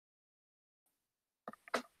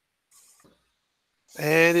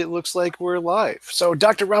And it looks like we're live. So,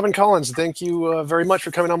 Dr. Robin Collins, thank you very much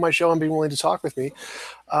for coming on my show and being willing to talk with me.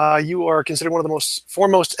 You are considered one of the most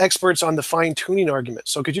foremost experts on the fine-tuning argument.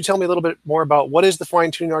 So, could you tell me a little bit more about what is the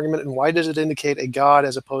fine-tuning argument and why does it indicate a God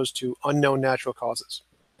as opposed to unknown natural causes?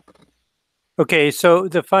 Okay, so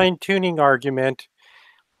the fine-tuning argument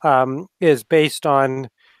is based on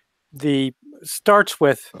starts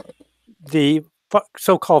with the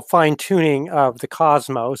so-called fine-tuning of the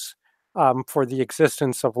cosmos for the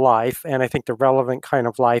existence of life. And I think the relevant kind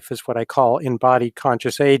of life is what I call embodied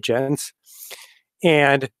conscious agents.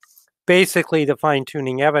 And basically, the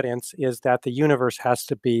fine-tuning evidence is that the universe has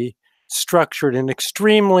to be structured in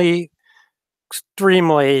extremely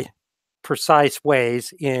precise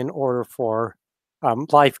ways in order for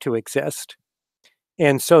life to exist.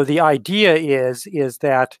 And so the idea is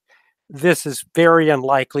that this is very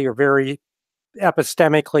unlikely or very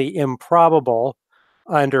epistemically improbable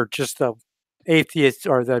under just the atheist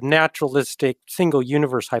or the naturalistic single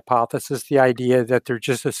universe hypothesis, the idea that there's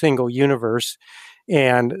just a single universe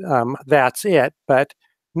and that's it, but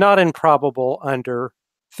not improbable under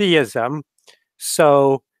theism.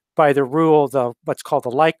 So by the rule, what's called the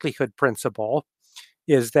likelihood principle,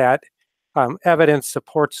 is that evidence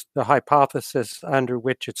supports the hypothesis under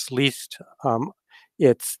which it's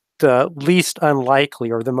the least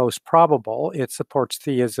unlikely or the most probable. It supports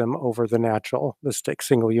theism over the naturalistic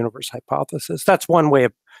single universe hypothesis. That's one way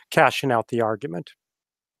of cashing out the argument.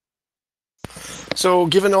 So,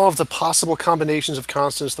 given all of the possible combinations of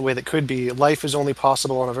constants the way that could be, life is only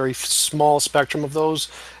possible on a very small spectrum of those.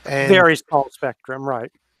 And very small spectrum,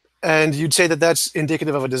 right. And you'd say that that's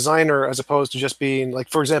indicative of a designer as opposed to just being, like,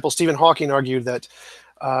 for example, Stephen Hawking argued that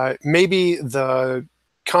maybe the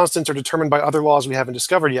constants are determined by other laws we haven't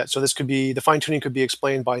discovered yet. So this could be, the fine-tuning could be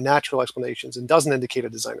explained by natural explanations and doesn't indicate a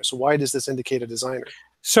designer. So why does this indicate a designer?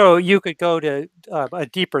 So you could go to a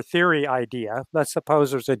deeper theory idea. Let's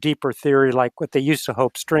suppose there's a deeper theory like what they used to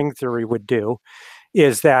hope string theory would do,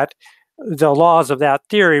 is that the laws of that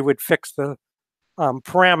theory would fix the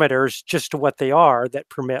parameters just to what they are that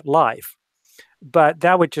permit life. But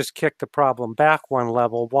that would just kick the problem back one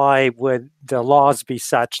level. Why would the laws be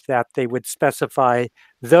such that they would specify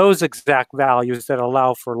those exact values that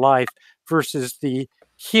allow for life versus the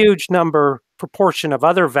huge proportion of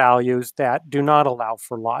other values that do not allow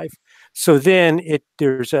for life? So then it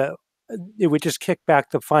would just kick back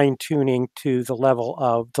the fine-tuning to the level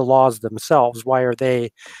of the laws themselves. Why are they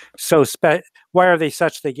such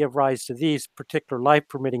they give rise to these particular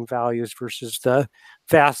life-permitting values versus the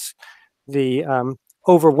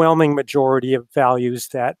overwhelming majority of values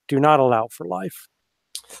that do not allow for life?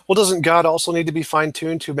 Well, doesn't God also need to be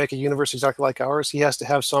fine-tuned to make a universe exactly like ours? He has to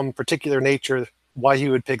have some particular nature why he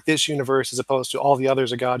would pick this universe as opposed to all the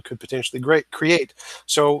others a God could potentially create.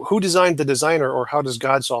 So who designed the designer, or how does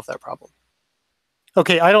God solve that problem?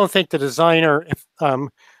 Okay, I don't think the designer, I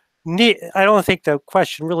don't think the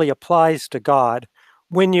question really applies to God.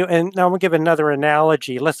 And now I'm going to give another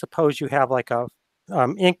analogy. Let's suppose you have like a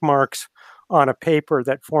ink marks on a paper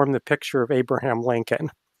that form the picture of Abraham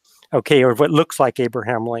Lincoln, okay, or what looks like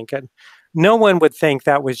Abraham Lincoln. No one would think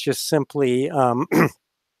that was just simply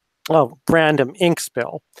a random ink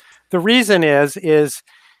spill. The reason is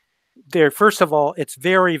there, first of all, it's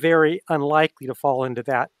very, very unlikely to fall into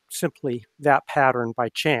that pattern by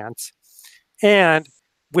chance. And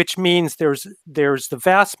which means there's the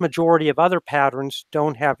vast majority of other patterns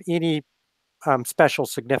don't have any special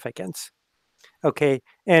significance. Okay,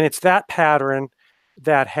 and it's that pattern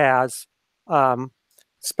that has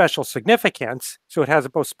special significance. So it has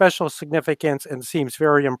both special significance and seems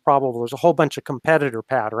very improbable. There's a whole bunch of competitor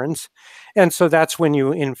patterns. And so that's when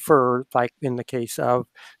you infer, like in the case of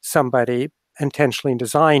somebody intentionally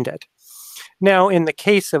designed it. Now, in the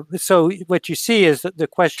case of, so what you see is that the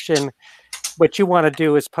question, what you want to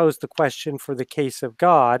do is pose the question for the case of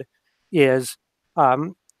God is,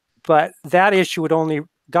 but that issue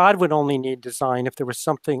God would only need design if there was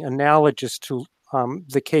something analogous to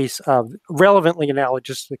relevantly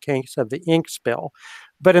analogous to the case of the ink spill.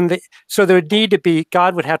 But so there would need to be,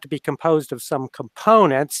 God would have to be composed of some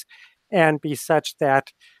components and be such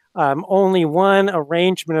that only one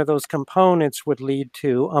arrangement of those components would lead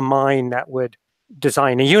to a mind that would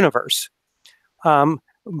design a universe.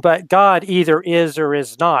 But God either is or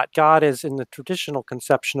is not. God is, in the traditional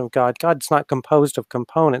conception of God, God's not composed of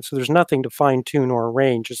components. So there's nothing to fine-tune or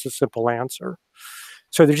arrange. It's a simple answer.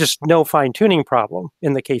 So there's just no fine-tuning problem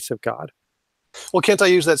in the case of God. Well, can't I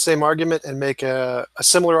use that same argument and make a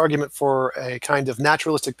similar argument for a kind of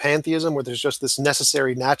naturalistic pantheism where there's just this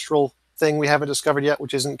necessary natural thing we haven't discovered yet,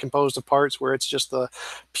 which isn't composed of parts, where it's just the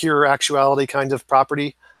pure actuality kind of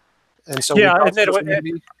property? And so we Yeah, and probably just need to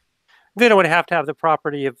be. then it would have to have the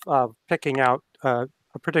property of picking out a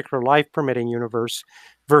particular life-permitting universe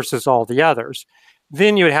versus all the others.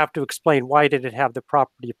 Then you would have to explain why did it have the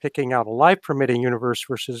property of picking out a life-permitting universe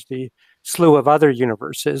versus the slew of other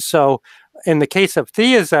universes. So in the case of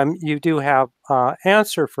theism, you do have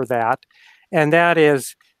answer for that, and that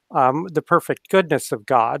is the perfect goodness of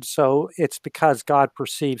God. So it's because God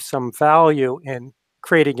perceives some value in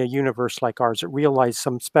creating a universe like ours. It realized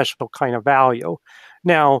some special kind of value.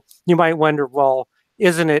 Now, you might wonder, well,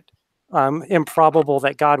 isn't it improbable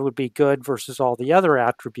that God would be good versus all the other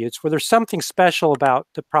attributes? Well, there's something special about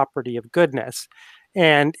the property of goodness.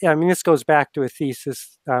 And I mean, this goes back to a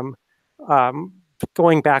thesis um,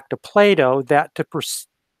 going back to Plato that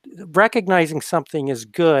recognizing something as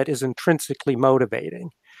good is intrinsically motivating.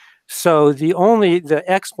 So the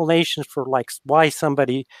explanations for like why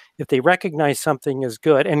somebody, if they recognize something as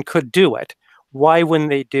good and could do it, why wouldn't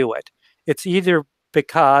they do it? It's either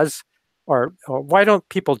because, or why don't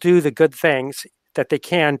people do the good things that they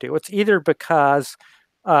can do? It's either because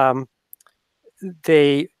um,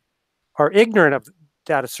 they are ignorant of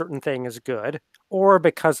that a certain thing is good, or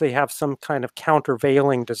because they have some kind of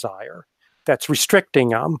countervailing desire that's restricting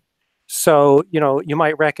them. So, you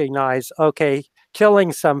might recognize, okay,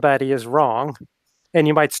 killing somebody is wrong, and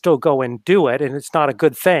you might still go and do it, and it's not a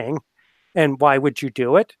good thing. And why would you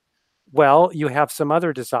do it? Well, you have some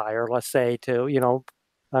other desire, let's say, to,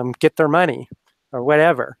 get their money or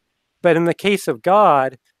whatever. But in the case of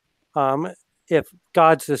God, um, if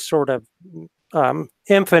God's this sort of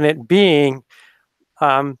infinite being,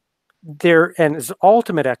 there and his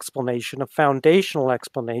ultimate explanation, a foundational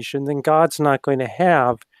explanation, then God's not going to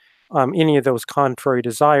have any of those contrary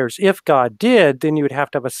desires. If God did, then you would have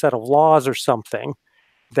to have a set of laws or something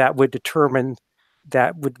that would determine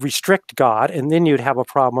that would restrict God, and then you'd have a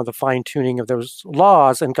problem with the fine tuning of those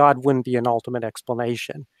laws, and God wouldn't be an ultimate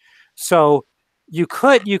explanation. So you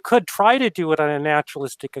could try to do it on a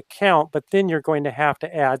naturalistic account, but then you're going to have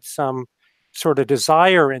to add some sort of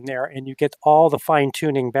desire in there, and you get all the fine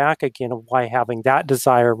tuning back again of why having that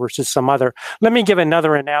desire versus some other. Let me give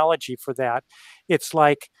another analogy for that. It's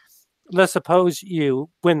like, let's suppose you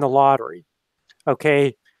win the lottery,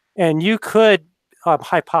 okay, and you could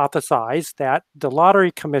hypothesize that the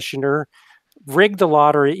lottery commissioner rigged the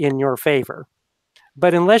lottery in your favor.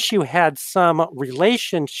 But unless you had some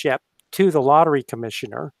relationship to the lottery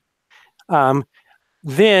commissioner, um,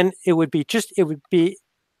 then it would be just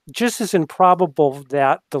as improbable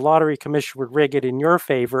that the lottery commissioner would rig it in your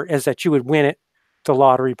favor as that you would win it the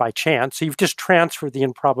lottery by chance. So you've just transferred the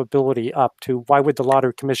improbability up to why would the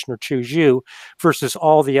lottery commissioner choose you versus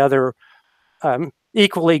all the other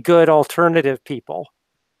equally good alternative people.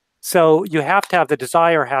 So you have to have the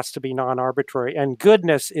desire has to be non-arbitrary, and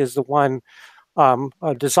goodness is the one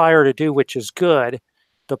a desire to do which is good.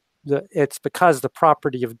 It's because the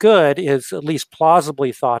property of good is at least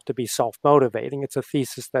plausibly thought to be self-motivating. It's a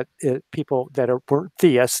thesis that people that weren't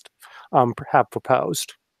theists have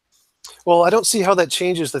proposed. Well, I don't see how that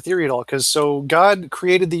changes the theory at all, because so God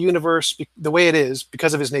created the universe the way it is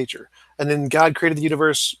because of his nature, and then God created the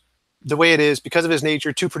universe the way it is because of his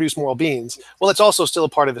nature to produce moral beings. Well, that's also still a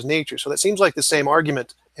part of his nature. So that seems like the same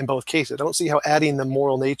argument in both cases. I don't see how adding the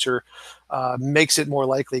moral nature makes it more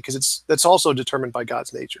likely, because that's also determined by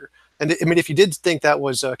God's nature. And I mean, if you did think that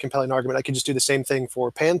was a compelling argument, I could just do the same thing for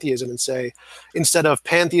pantheism and say, instead of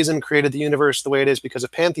pantheism created the universe the way it is because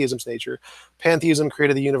of pantheism's nature, pantheism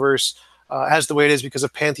created the universe as the way it is because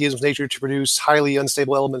of pantheism's nature to produce highly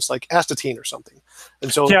unstable elements like astatine or something.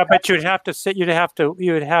 And so, yeah, but you would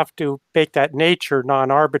have to make that nature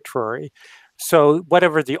non-arbitrary. So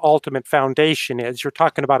whatever the ultimate foundation is, you're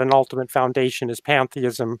talking about an ultimate foundation is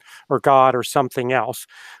pantheism or God or something else.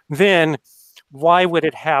 Then why would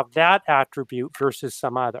it have that attribute versus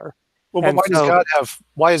some other? well, but And so,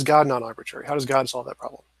 why is God non-arbitrary? How does God solve that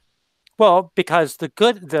problem? well, because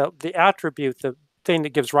the attribute, the thing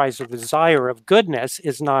that gives rise to the desire of goodness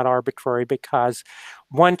is not arbitrary, because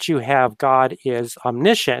once you have God is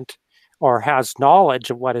omniscient or has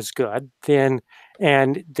knowledge of what is good, then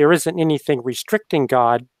and there isn't anything restricting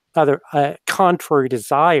God, other contrary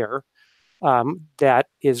desire that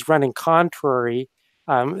is running contrary,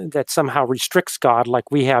 that somehow restricts God,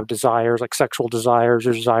 like we have desires, like sexual desires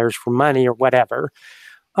or desires for money or whatever.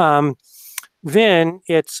 Um, then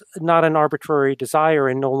it's not an arbitrary desire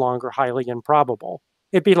and no longer highly improbable.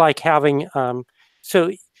 It'd be like having,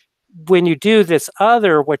 so when you do this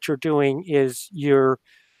other, what you're doing is you're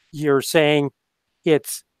saying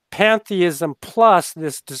it's pantheism plus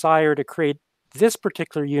this desire to create this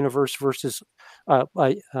particular universe versus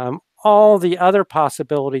all the other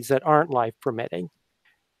possibilities that aren't life permitting.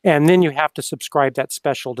 And then you have to subscribe that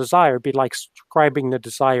special desire. It'd be like subscribing the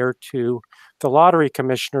desire to the lottery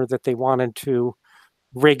commissioner that they wanted to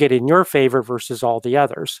rig it in your favor versus all the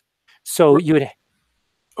others. So you would.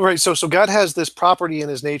 Right. So God has this property in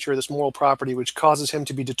his nature, this moral property, which causes him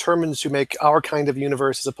to be determined to make our kind of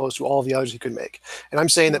universe as opposed to all the others he could make. And I'm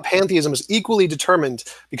saying that pantheism is equally determined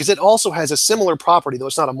because it also has a similar property, though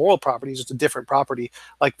it's not a moral property, it's just a different property,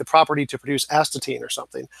 like the property to produce astatine or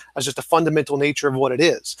something, as just a fundamental nature of what it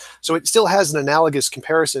is. So it still has an analogous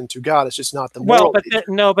comparison to God. It's just not the moral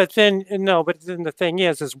nature. But then the thing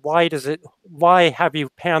is why have you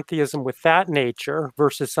pantheism with that nature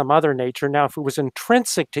versus some other nature? Now, if it was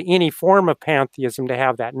intrinsic to any form of pantheism to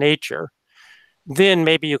have that nature, then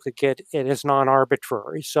maybe you could get it as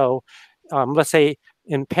non-arbitrary. So let's say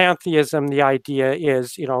in pantheism, the idea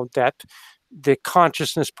is, that the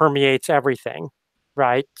consciousness permeates everything,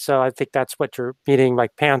 right? So I think that's what you're meaning,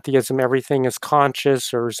 like pantheism, everything is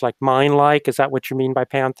conscious or is like mind-like. Is that what you mean by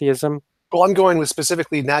pantheism? Well, I'm going with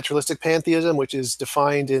specifically naturalistic pantheism, which is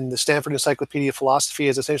defined in the Stanford Encyclopedia of Philosophy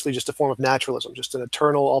as essentially just a form of naturalism, just an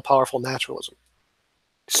eternal, all-powerful naturalism.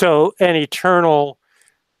 So an eternal,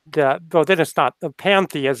 then it's not,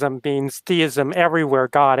 pantheism means theism everywhere,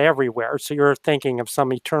 God everywhere. So you're thinking of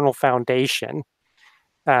some eternal foundation.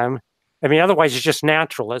 Otherwise it's just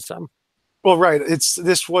naturalism. Well, right.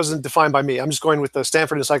 This wasn't defined by me. I'm just going with the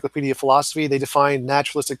Stanford Encyclopedia of Philosophy. They defined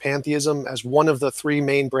naturalistic pantheism as one of the three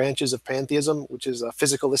main branches of pantheism, which is a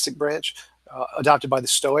physicalistic branch adopted by the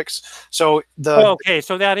Stoics. So so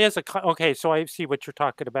that is so I see what you're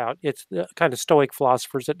talking about. It's the kind of Stoic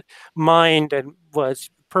philosophers that mind and was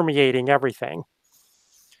permeating everything.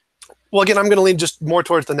 Well, again, I'm going to lean just more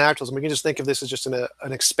towards the naturalism. We can just think of this as just an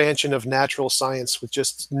expansion of natural science with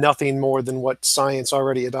just nothing more than what science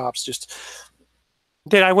already adopts.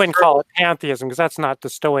 Then I wouldn't call it pantheism because that's not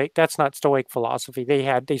Stoic philosophy.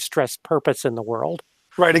 They stressed purpose in the world.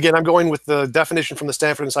 Right. Again, I'm going with the definition from the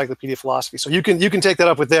Stanford Encyclopedia of Philosophy. So you can take that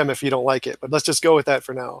up with them if you don't like it, but let's just go with that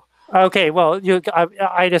for now. Okay, well,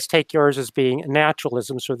 I just take yours as being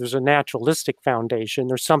naturalism. So there's a naturalistic foundation.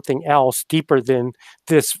 There's something else deeper than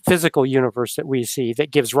this physical universe that we see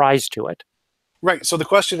that gives rise to it. Right. So the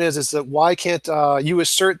question is that why can't you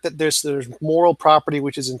assert that there's moral property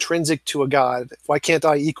which is intrinsic to a god? Why can't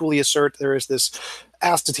I equally assert there is this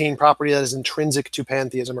astatine property that is intrinsic to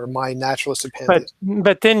pantheism or my naturalistic pantheism?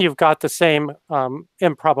 But then you've got the same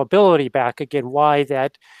improbability back again. Why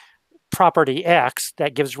that property X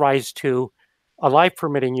that gives rise to a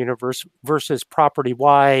life-permitting universe versus property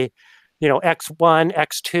Y, X1,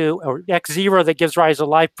 X2, or X0 that gives rise to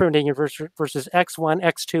life-permitting universe versus X1,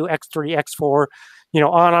 X2, X3, X4,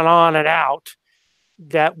 on and out,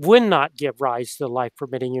 that would not give rise to the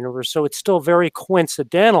life-permitting universe. So it's still very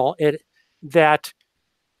coincidental that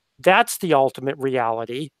that's the ultimate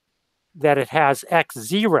reality, that it has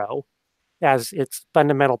X0 as its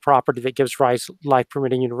fundamental property that gives rise to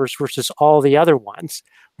life-permitting universe versus all the other ones.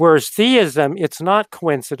 Whereas theism, it's not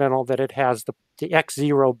coincidental that it has the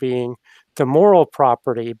X0 being the moral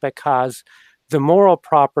property, because the moral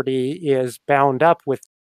property is bound up with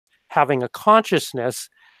having a consciousness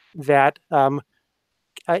that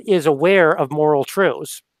is aware of moral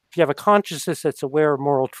truths. If you have a consciousness that's aware of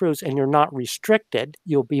moral truths and you're not restricted,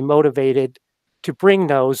 you'll be motivated to bring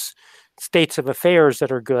those states of affairs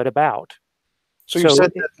that are good about. So you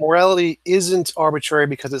said that morality isn't arbitrary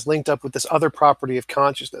because it's linked up with this other property of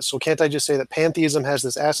consciousness. So can't I just say that pantheism has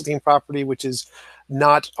this astatine property, which is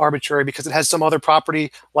not arbitrary because it has some other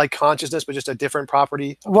property like consciousness, but just a different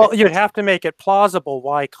property? Well, you'd have to make it plausible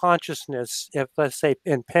why consciousness, if let's say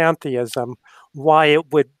in pantheism, why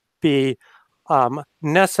it would be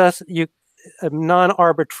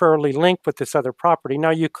non-arbitrarily linked with this other property. Now,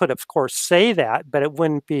 you could, of course, say that, but it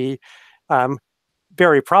wouldn't be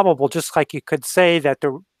very probable. Just like you could say that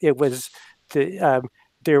there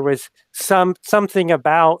was something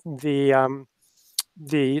about the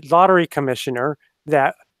lottery commissioner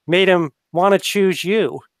that made him want to choose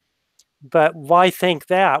you. But why think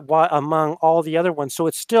that? Why among all the other ones? So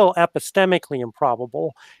it's still epistemically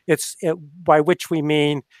improbable. By which we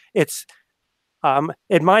mean it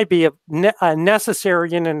might be a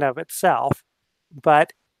necessary in and of itself,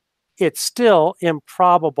 but it's still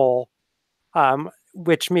improbable,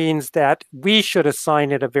 which means that we should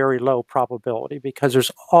assign it a very low probability because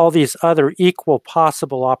there's all these other equal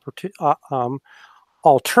possible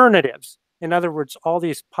alternatives. In other words, all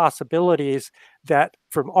these possibilities that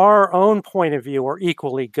from our own point of view are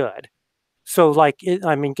equally good. So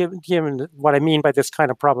given what I mean by this kind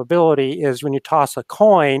of probability is when you toss a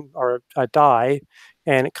coin or a die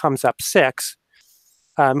and it comes up 6,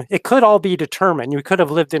 it could all be determined. You could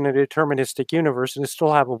have lived in a deterministic universe and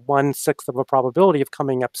still have a 1/6 of a probability of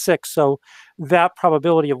coming up 6. So that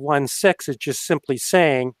probability of 1/6 is just simply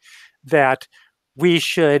saying that we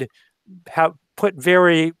should have put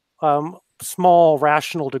very small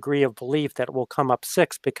rational degree of belief that it will come up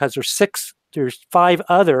 6 because there's 5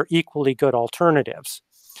 other equally good alternatives.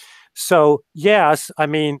 So yes, I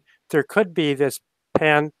mean, there could be this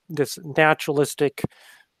naturalistic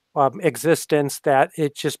existence that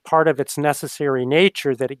it's just part of its necessary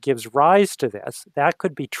nature that it gives rise to this. That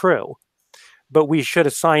could be true, but we should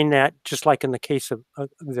assign that, just like in the case of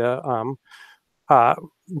the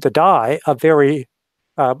die, a very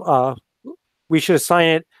we should assign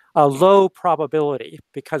it a low probability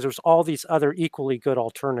because there's all these other equally good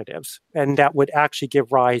alternatives, and that would actually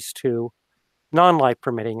give rise to non-life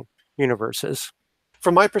permitting universes.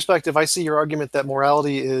 From my perspective, I see your argument that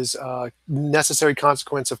morality is a necessary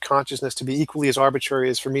consequence of consciousness to be equally as arbitrary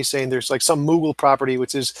as for me saying there's like some Mughal property,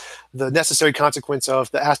 which is the necessary consequence of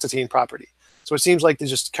the astatine property. So it seems like there's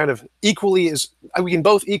just kind of equally as we can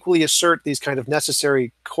both equally assert these kind of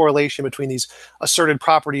necessary correlation between these asserted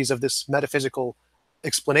properties of this metaphysical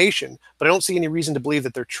explanation, but I don't see any reason to believe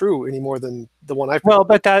that they're true any more than the one I've. Well,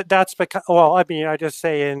 but that's because, well, I mean, I just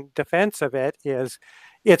say in defense of it is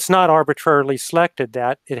it's not arbitrarily selected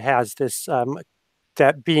that it has this,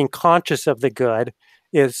 that being conscious of the good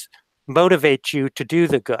is motivates you to do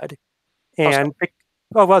the good. And,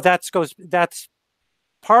 oh, well, that's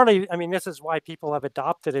partly, I mean, this is why people have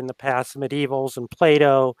adopted in the past, medievals and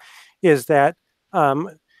Plato, is that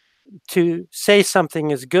to say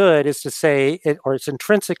something is good is to say it, or it's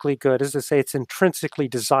intrinsically good, is to say it's intrinsically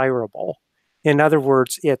desirable. In other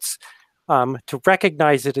words, it's to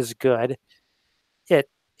recognize it as good, it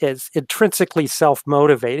is intrinsically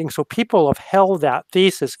self-motivating. So people have held that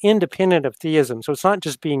thesis independent of theism. So it's not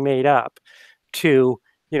just being made up to,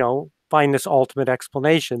 find this ultimate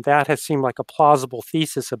explanation. That has seemed like a plausible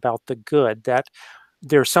thesis about the good, that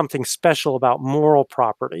there's something special about moral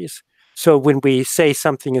properties. So when we say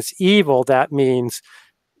something is evil, that means,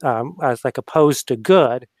 as like opposed to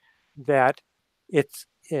good, that it's,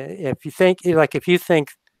 if you think,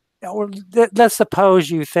 or let's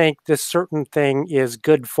suppose you think this certain thing is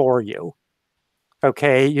good for you.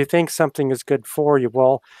 Okay, you think something is good for you.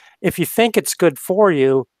 Well, if you think it's good for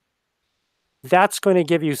you, that's going to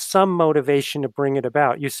give you some motivation to bring it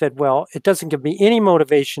about. You said, well, it doesn't give me any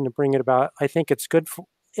motivation to bring it about. I think it's good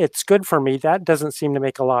for me. That doesn't seem to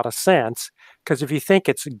make a lot of sense, because if you think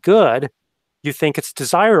it's good, you think it's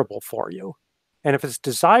desirable for you. And if it's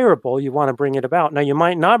desirable, you want to bring it about. Now, you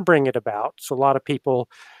might not bring it about. So a lot of people,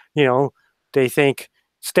 they think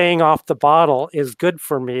staying off the bottle is good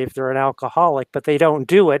for me if they're an alcoholic, but they don't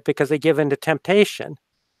do it because they give in to temptation.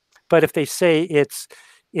 But if they say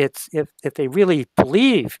if they really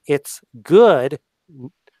believe it's good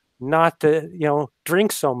not to,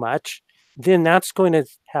 drink so much, then that's going to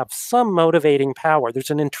have some motivating power. There's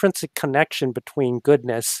an intrinsic connection between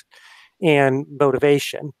goodness and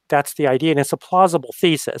motivation. That's the idea. And it's a plausible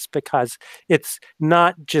thesis because it's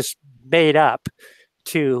not just made up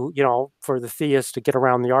to, for the theist to get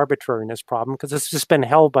around the arbitrariness problem, because it's just been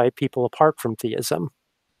held by people apart from theism.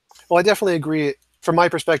 Well, I definitely agree. From my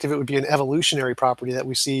perspective, it would be an evolutionary property that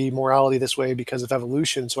we see morality this way because of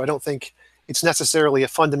evolution. So I don't think it's necessarily a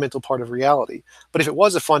fundamental part of reality. But if it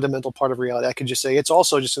was a fundamental part of reality, I could just say it's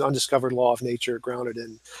also just an undiscovered law of nature grounded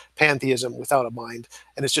in pantheism without a mind.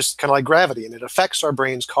 And it's just kind of like gravity, and it affects our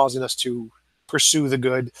brains, causing us to pursue the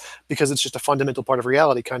good because it's just a fundamental part of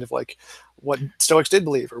reality, kind of like what Stoics did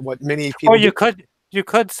believe, or what many people. Or you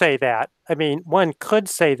could say that. I mean, one could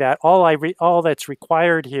say that all that's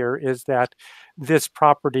required here is that this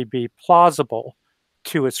property be plausible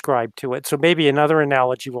to ascribe to it. So maybe another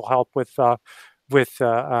analogy will help with a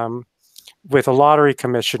lottery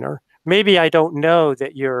commissioner. Maybe I don't know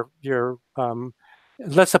that you're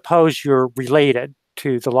let's suppose you're related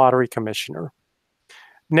to the lottery commissioner.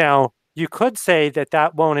 Now, you could say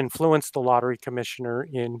that won't influence the lottery commissioner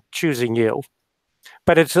in choosing you,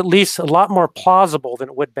 but it's at least a lot more plausible than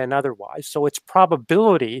it would have been otherwise. So its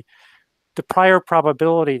probability, the prior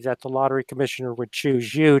probability that the lottery commissioner would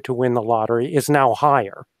choose you to win the lottery is now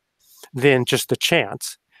higher than just the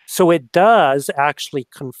chance. So it does actually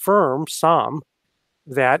confirm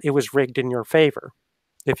that it was rigged in your favor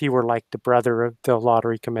if you were like the brother of the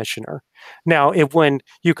lottery commissioner. Now, when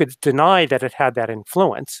you could deny that it had that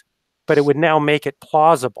influence, but it would now make it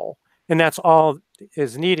plausible. And that's all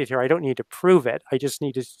is needed here. I don't need to prove it. I just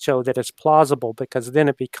need to show that it's plausible, because then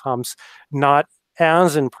it becomes not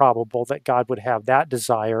as improbable that God would have that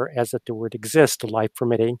desire as that there would exist a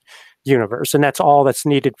life-permitting universe. And that's all that's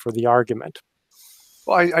needed for the argument.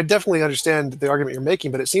 Well, I definitely understand the argument you're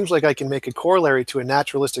making, but it seems like I can make a corollary to a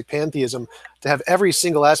naturalistic pantheism to have every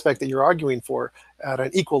single aspect that you're arguing for at an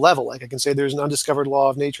equal level. Like I can say there's an undiscovered law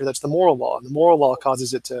of nature that's the moral law, and the moral law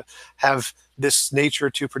causes it to have this nature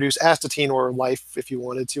to produce astatine or life if you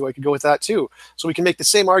wanted to. I could go with that too. So we can make the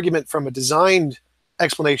same argument from a designed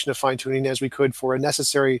explanation of fine tuning as we could for a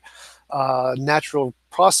necessary natural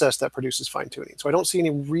process that produces fine tuning. So I don't see any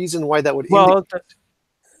reason why that would indicate. Well,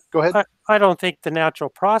 Go ahead. I don't think the natural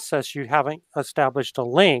process, you haven't established a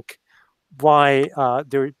link. Why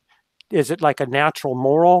there is it like a natural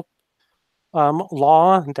moral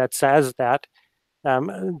law that says that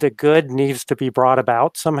the good needs to be brought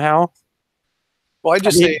about somehow? Well, I I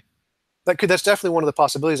just mean, say that's definitely one of the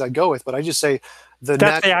possibilities I go with, but I just say the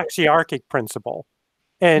that's the natural. axiarchic principle.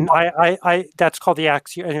 And that's called the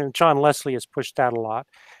axiom. And John Leslie has pushed that a lot.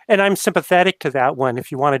 And I'm sympathetic to that one.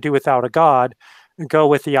 If you want to do without a God, go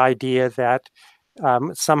with the idea that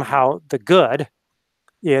somehow the good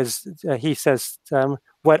is, he says,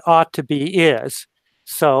 what ought to be is.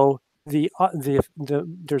 So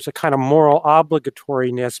there's a kind of moral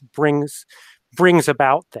obligatoriness brings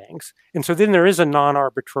about things. And so then there is a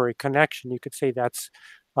non-arbitrary connection. You could say that's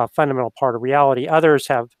a fundamental part of reality.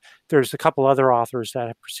 There's a couple other authors that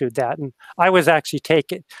have pursued that. And I was actually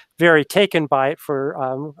very taken by it for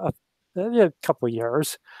a couple of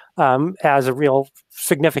years as a real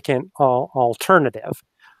significant alternative.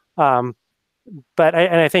 But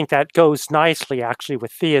I think that goes nicely actually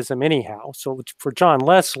with theism anyhow. So for John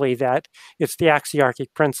Leslie, that it's the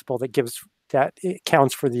axiarchic principle that it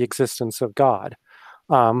counts for the existence of God.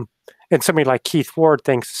 And somebody like Keith Ward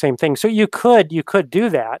thinks the same thing. So you could do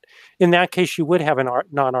that. In that case, you would have a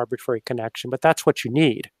non-arbitrary connection, but that's what you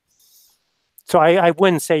need. So I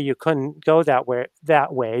wouldn't say you couldn't go that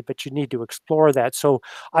way, but you need to explore that. So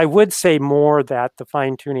I would say more that the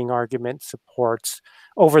fine-tuning argument supports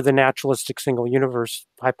over the naturalistic single universe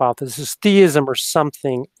hypothesis, theism or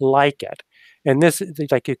something like it. And this,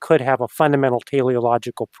 like, you could have a fundamental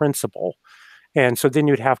teleological principle. And so then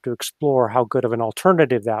you'd have to explore how good of an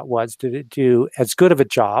alternative that was. Did it do as good of a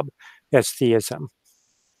job as theism?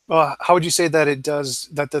 How would you say that it does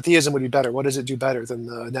that the theism would be better? What does it do better than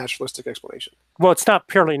the naturalistic explanation? Well, it's not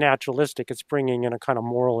purely naturalistic. It's bringing in a kind of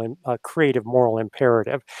moral and creative moral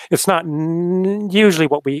imperative. It's not usually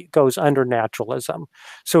what goes under naturalism.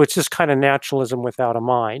 So it's just kind of naturalism without a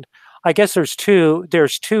mind. I guess there's two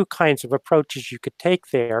kinds of approaches you could take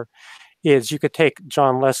there. Is you could take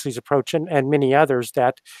John Leslie's approach and many others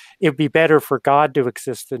that it'd be better for God to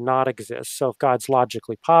exist than not exist. So if God's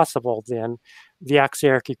logically possible, then the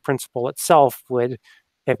axiarchic principle itself would,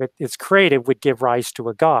 if it is creative, would give rise to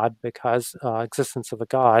a God because existence of a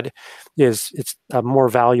God it's a more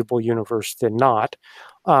valuable universe than not.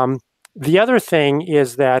 The other thing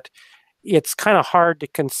is that it's kind of hard to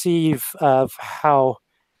conceive of how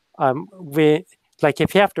like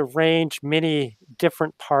if you have to arrange many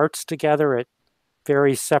different parts together at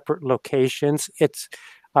very separate locations, it's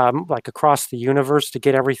like across the universe to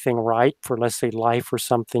get everything right for, let's say, life or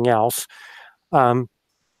something else.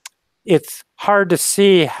 It's hard to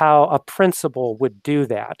see how a principle would do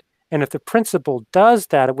that. And if the principle does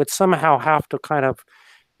that, it would somehow have to kind of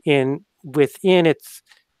within it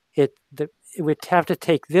would have to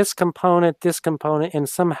take this component, and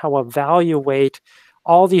somehow evaluate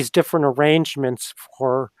all these different arrangements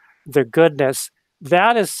for their goodness.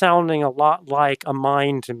 That is sounding a lot like a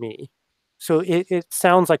mind to me. So it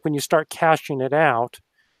sounds like when you start cashing it out,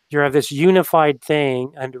 you have this unified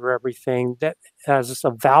thing under everything that has a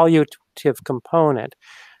valuative component.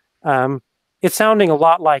 It's sounding a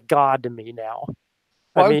lot like God to me now. Well,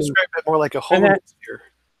 I I would mean, describe it more like a Hoberman sphere.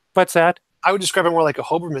 what's that? I would describe it more like a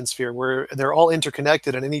Hoberman sphere, where they're all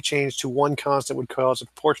interconnected, and any change to one constant would cause a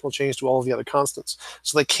proportional change to all of the other constants.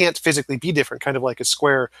 So they can't physically be different, kind of like a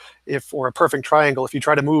square, or a perfect triangle. If you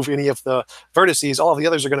try to move any of the vertices, all of the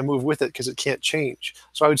others are going to move with it because it can't change.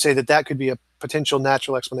 So I would say that could be a potential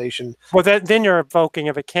natural explanation. Well, then you're invoking,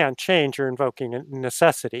 if it can't change, you're invoking a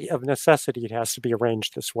necessity. Of necessity, it has to be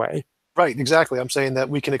arranged this way. Right, exactly. I'm saying that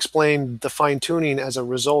we can explain the fine tuning as a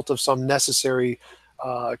result of some necessary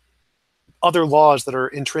other laws that are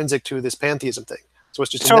intrinsic to this pantheism thing. So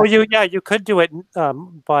it's just so you could do it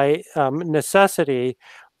by necessity,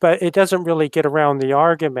 but it doesn't really get around the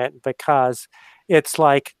argument because it's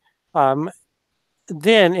like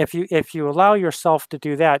then if you allow yourself to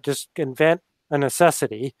do that, just invent a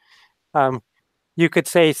necessity. You could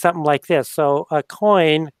say something like this. So a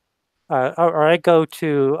coin, or I go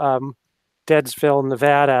to Deadsville,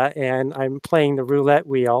 Nevada, and I'm playing the roulette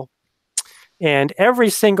wheel. And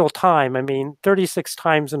every single time, I mean, 36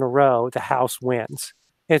 times in a row, the house wins.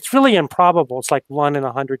 It's really improbable. It's like 1 in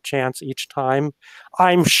 100 chance each time.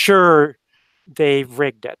 I'm sure they've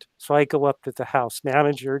rigged it. So I go up to the house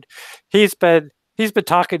manager. He's been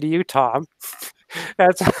talking to you, Tom.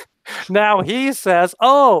 That's now he says,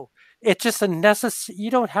 "Oh, it's just a necessary.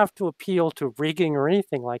 You don't have to appeal to rigging or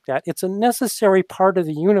anything like that. It's a necessary part of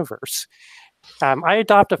the universe." I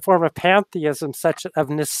adopt a form of pantheism such of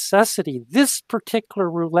necessity. This particular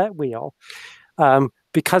roulette wheel,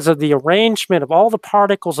 because of the arrangement of all the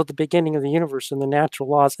particles at the beginning of the universe and the natural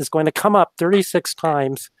laws, is going to come up 36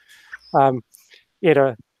 times in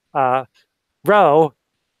a row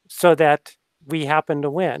so that we happen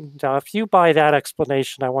to win. Now, if you buy that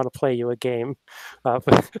explanation, I want to play you a game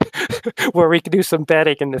where we can do some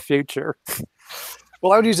betting in the future.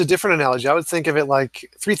 Well, I would use a different analogy. I would think of it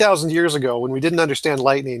like 3,000 years ago when we didn't understand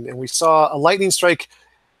lightning and we saw a lightning strike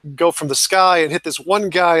go from the sky and hit this one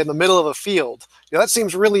guy in the middle of a field. That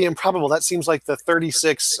seems really improbable. That seems like the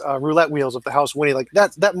 36 roulette wheels of the house winning. Like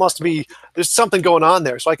that must be, there's something going on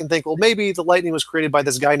there. So I can think, well, maybe the lightning was created by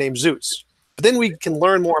this guy named Zeus. But then we can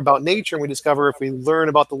learn more about nature, and we discover, if we learn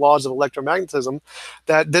about the laws of electromagnetism,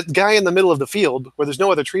 that that guy in the middle of the field, where there's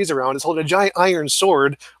no other trees around, is holding a giant iron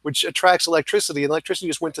sword which attracts electricity, and electricity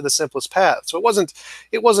just went to the simplest path. So it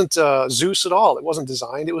wasn't Zeus at all. It wasn't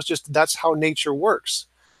designed. It was just, that's how nature works.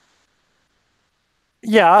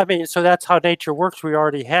 Yeah, I mean, so that's how nature works. We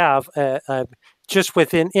already have just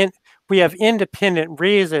we have independent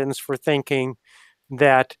reasons for thinking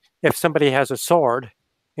that if somebody has a sword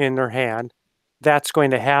in their hand, that's going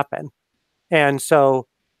to happen. And so,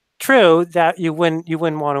 true that you wouldn't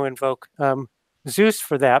want to invoke Zeus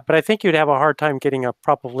for that, but I think you'd have a hard time getting a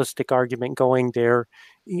probabilistic argument going there,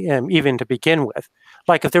 even to begin with.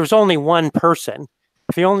 Like if there was only one person,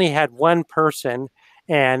 if you only had one person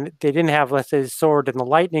and they didn't have, let's say, the sword and the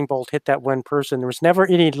lightning bolt hit that one person, there was never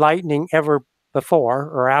any lightning ever before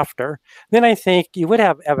or after, then I think you would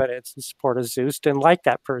have evidence in support of Zeus didn't like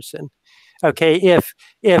that person. Okay, if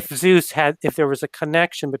there was a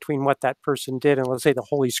connection between what that person did and, let's say, the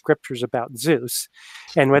Holy Scriptures about Zeus,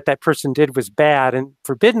 and what that person did was bad and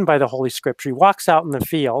forbidden by the Holy Scripture, he walks out in the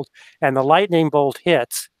field and the lightning bolt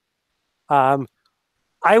hits, I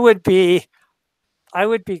would be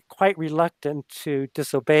quite reluctant to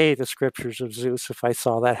disobey the Scriptures of Zeus if I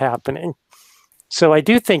saw that happening. So I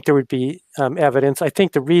do think there would be evidence. I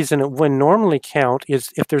think the reason it wouldn't normally count is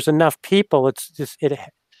if there's enough people,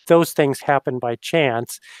 those things happen by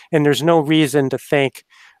chance, and there's no reason to think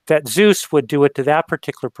that Zeus would do it to that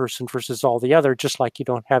particular person versus all the other, just like you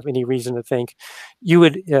don't have any reason to think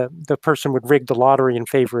the person would rig the lottery in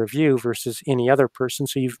favor of you versus any other person,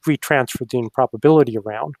 so you've retransferred the improbability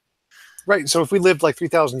around. Right. So if we lived like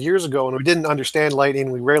 3,000 years ago and we didn't understand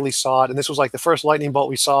lightning, we rarely saw it, and this was like the first lightning bolt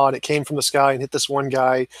we saw, and it came from the sky and hit this one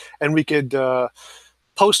guy, and we could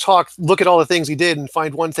post hoc look at all the things he did and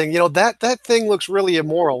find one thing, that thing looks really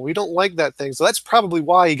immoral. We don't like that thing. So that's probably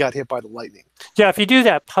why he got hit by the lightning. Yeah, if you do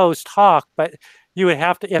that post hoc, but you would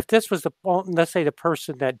have to, if this was let's say the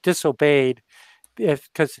person that disobeyed, if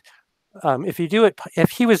you do it,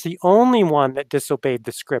 if he was the only one that disobeyed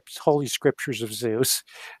the Holy Scriptures of Zeus,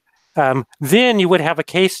 then you would have a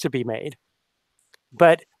case to be made.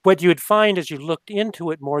 But what you would find as you looked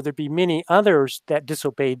into it more, there'd be many others that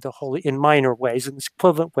disobeyed in minor ways, in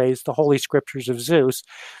equivalent ways, the Holy Scriptures of Zeus.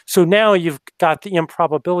 So now you've got the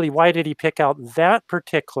improbability. Why did he pick out that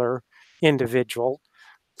particular individual?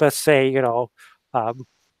 Let's say,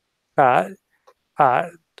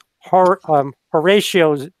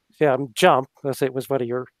 Horatio's jump, let's say it was one of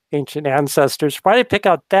your ancient ancestors. Why did he pick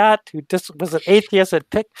out that who was an atheist and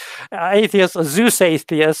picked a Zeus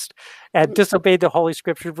atheist and disobeyed the Holy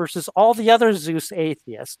Scripture versus all the other Zeus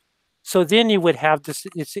atheists? So then you would have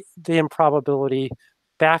the improbability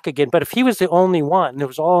back again. But if he was the only one, there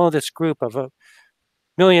was all this group of 1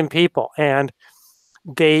 million people, and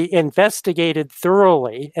they investigated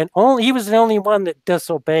thoroughly, and he was the only one that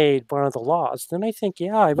disobeyed one of the laws, then I think,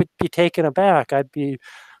 yeah, I would be taken aback. I'd be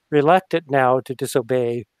reluctant now to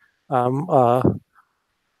disobey law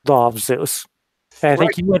of Zeus. And I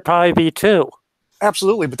think you would probably be too.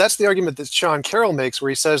 Absolutely, but that's the argument that Sean Carroll makes, where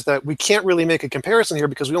he says that we can't really make a comparison here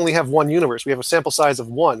because we only have one universe. We have a sample size of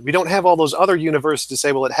one. We don't have all those other universes to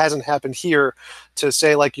say, well, it hasn't happened here, to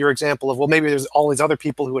say, like your example of, well, maybe there's all these other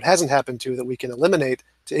people who it hasn't happened to that we can eliminate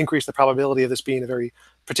to increase the probability of this being a very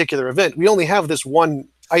particular event. We only have this one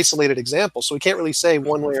isolated example, so we can't really say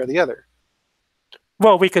one way or the other.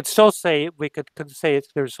 Well, we could still say,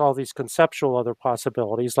 there's all these conceptual other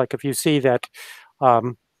possibilities. Like if you see that,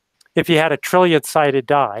 if you had a trillion-sided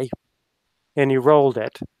die and you rolled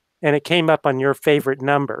it, and it came up on your favorite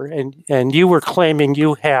number, and you were claiming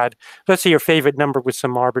you had, let's say your favorite number was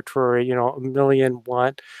some arbitrary, a million,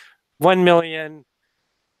 1 million,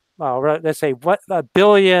 let's say what,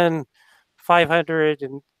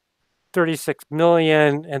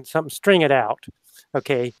 1,536,000,000 and something, string it out.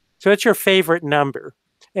 Okay, so it's your favorite number,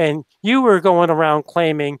 and you were going around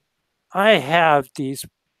claiming, I have these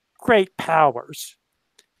great powers,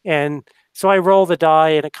 and so I roll the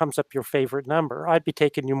die and it comes up your favorite number. I'd be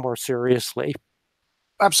taking you more seriously.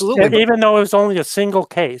 Absolutely, but Even though it was only a single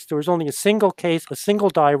case, there was only a single case, a single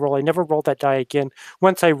die roll. I never rolled that die again.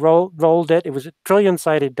 Once I rolled it, it was a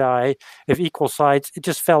trillion-sided die of equal sides. It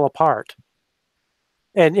just fell apart.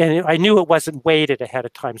 And I knew it wasn't weighted ahead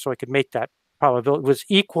of time, so I could make that probability. It was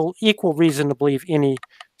equal reason to believe any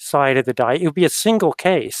side of the die. It would be a single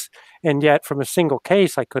case, and yet from a single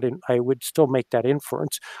case, I would still make that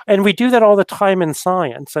inference. And we do that all the time in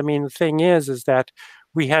science. I mean, the thing is that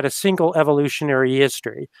we had a single evolutionary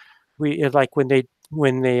history. We like when they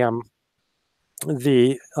in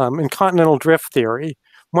continental drift theory,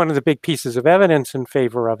 one of the big pieces of evidence in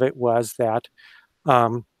favor of it was that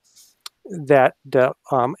that the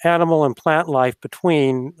animal and plant life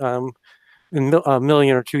between a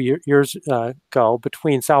million or 2 years ago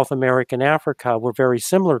between South America and Africa were very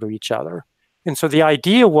similar to each other. And so the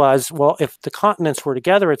idea was, well, if the continents were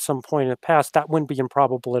together at some point in the past, that wouldn't be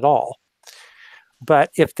improbable at all.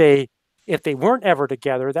 But if they weren't ever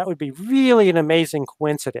together, that would be really an amazing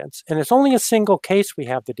coincidence. And it's only a single case we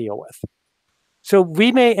have to deal with. So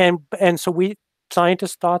we may, and so we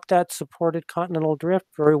scientists thought that supported continental drift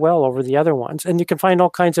very well over the other ones. And you can find all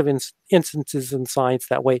kinds of instances in science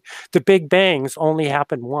that way. The Big Bangs only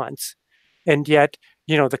happened once. And yet,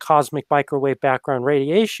 the cosmic microwave background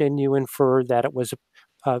radiation, you infer that it was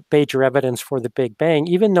major evidence for the Big Bang,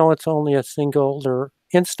 even though it's only a singular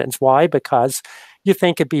instance. Why? Because you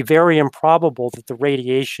think it'd be very improbable that the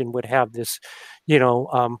radiation would have this,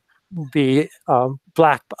 be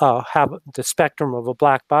black, have the spectrum of a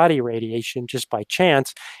black body radiation just by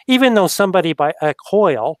chance, even though somebody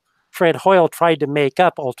Fred Hoyle tried to make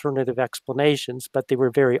up alternative explanations, but they were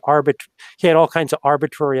very arbitrary. He had all kinds of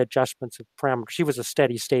arbitrary adjustments of parameters. He was a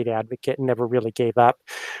steady state advocate and never really gave up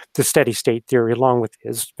the steady state theory, along with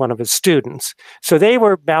one of his students. So they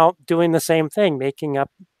were about doing the same thing, making up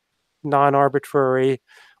non-arbitrary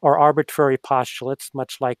or arbitrary postulates,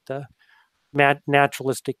 much like the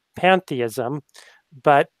naturalistic pantheism.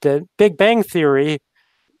 But the Big Bang theory,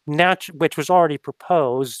 which was already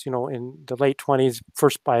proposed, in the late 20s,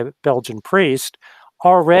 first by a Belgian priest,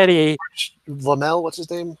 already Lamel, what's his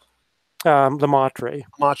name? Lemaitre.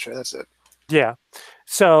 Lemaitre, that's it. Yeah.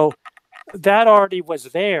 So that already was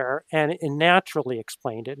there, and it naturally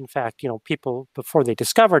explained it. In fact, people, before they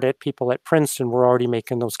discovered it, people at Princeton were already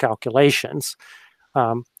making those calculations.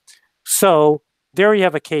 So there you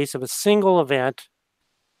have a case of a single event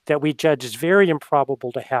that we judge is very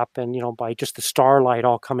improbable to happen, by just the starlight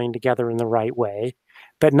all coming together in the right way,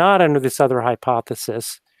 but not under this other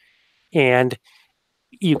hypothesis. And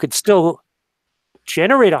you could still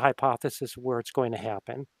generate a hypothesis of where it's going to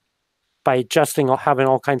happen by having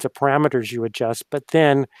all kinds of parameters you adjust, but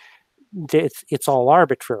then it's all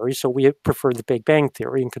arbitrary. So we prefer the Big Bang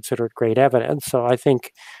theory and consider it great evidence. So I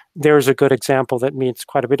think there's a good example that meets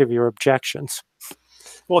quite a bit of your objections.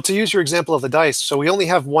 Well, to use your example of the dice, so we only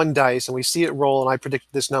have one dice and we see it roll and I predicted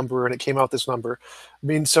this number and it came out this number. I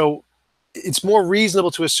mean, so it's more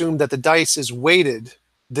reasonable to assume that the dice is weighted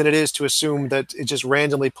than it is to assume that it just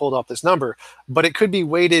randomly pulled off this number. But it could be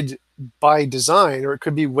weighted by design, or it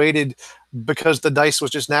could be weighted because the dice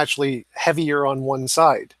was just naturally heavier on one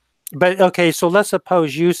side. But okay, so let's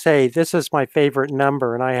suppose you say this is my favorite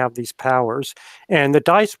number and I have these powers, and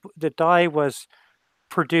the die was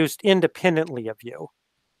produced independently of you.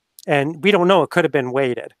 And we don't know, it could have been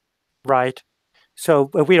weighted, right?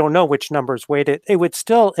 So we don't know which number is weighted. It would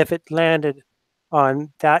still, if it landed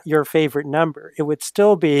on your favorite number, it would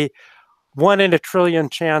still be 1 in a trillion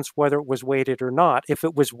chance whether it was weighted or not. If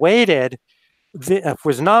it was weighted, if it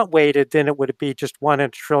was not weighted, then it would be just 1 in a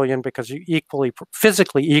trillion, because you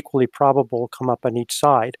physically equally probable come up on each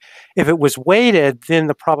side. If it was weighted, then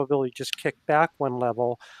the probability just kicked back one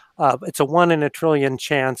level. It's a 1 in a trillion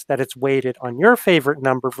chance that it's weighted on your favorite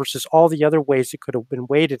number versus all the other ways it could have been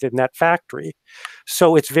weighted in that factory.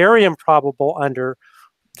 So it's very improbable under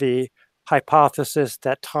the hypothesis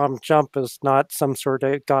that TJump is not some sort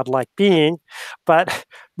of godlike being, but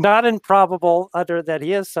not improbable under that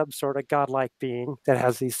he is some sort of godlike being that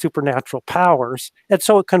has these supernatural powers. And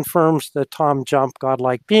so it confirms the TJump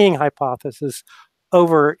godlike being hypothesis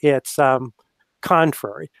over its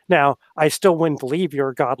contrary. Now, I still wouldn't believe you're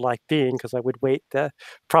a godlike being because I would weight the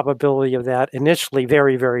probability of that initially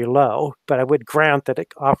very, very low, but I would grant that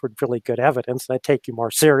it offered really good evidence and I'd take you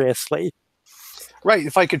more seriously. Right,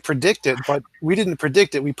 if I could predict it, but we didn't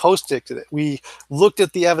predict it, we post-predicted it. We looked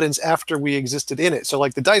at the evidence after we existed in it. So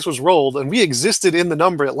like the dice was rolled and we existed in the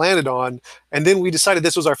number it landed on, and then we decided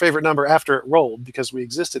this was our favorite number after it rolled because we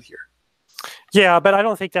existed here. Yeah, but I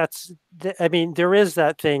don't think that's, I mean, there is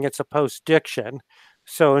that thing, it's a post-diction.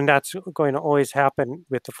 So, and that's going to always happen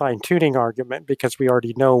with the fine-tuning argument because we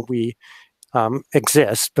already know we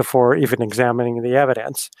exist before even examining the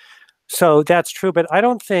evidence. So that's true, but I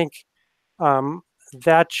don't think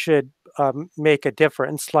that should make a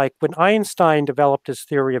difference. Like when Einstein developed his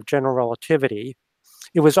theory of general relativity,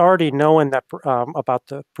 it was already known that about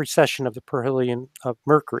the precession of the perihelion of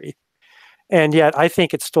Mercury. And yet I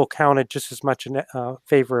think it still counted just as much in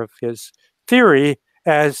favor of his theory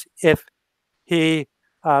as if he,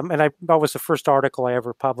 and that was the first article I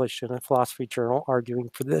ever published in a philosophy journal arguing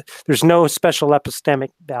for there's no special epistemic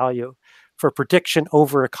value for prediction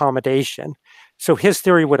over accommodation. So his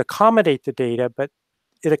theory would accommodate the data, but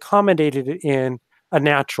it accommodated it in a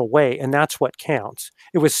natural way, and that's what counts.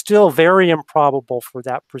 It was still very improbable for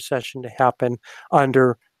that precession to happen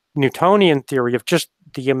under Newtonian theory of just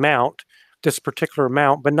the amount, this particular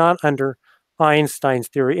amount, but not under Einstein's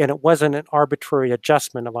theory, and it wasn't an arbitrary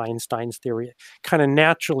adjustment of Einstein's theory. It kind of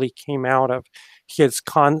naturally came out of his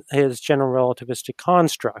general relativistic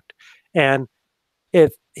construct. And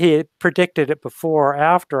if he had predicted it before or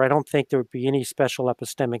after, I don't think there would be any special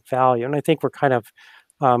epistemic value. And I think we're kind of,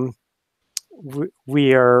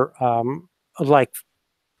 we're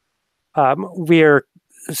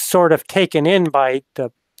sort of taken in by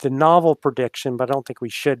the novel prediction, but I don't think we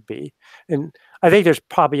should be. And I think there's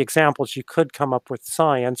probably examples you could come up with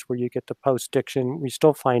science where you get the post-diction. We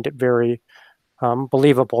still find it very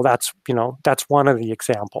believable. That's one of the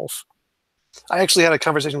examples. I actually had a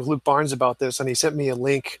conversation with Luke Barnes about this, and he sent me a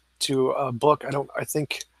link to a book. I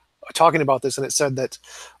think talking about this, and it said that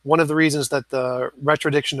one of the reasons that the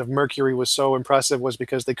retrodiction of Mercury was so impressive was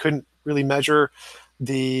because they couldn't really measure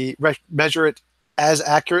it as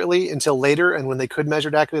accurately until later, and when they could measure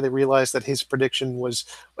it accurately, they realized that his prediction was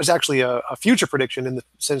actually a future prediction in the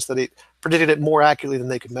sense that it predicted it more accurately than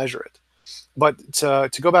they could measure it. But to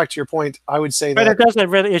go back to your point, I would say that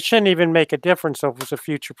it shouldn't even make a difference if it was a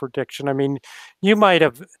future prediction. I mean, you might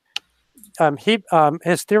have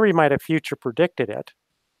his theory might have future predicted it.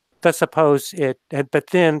 Let's suppose it,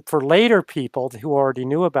 but then for later people who already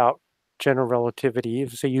knew about general relativity,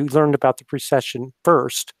 so you learned about the precession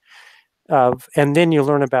first, and then you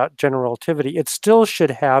learn about general relativity, it still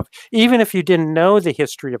should have, even if you didn't know the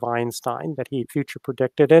history of Einstein, that he future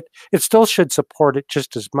predicted it, it still should support it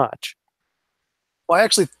just as much. Well, I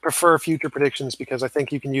actually prefer future predictions because I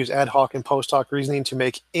think you can use ad hoc and post hoc reasoning to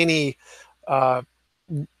make any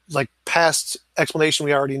like past explanation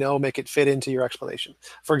we already know, make it fit into your explanation.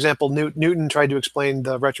 For example, Newton tried to explain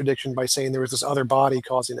the retrodiction by saying there was this other body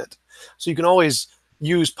causing it. So you can always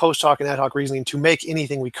use post hoc and ad hoc reasoning to make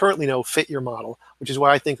anything we currently know fit your model, which is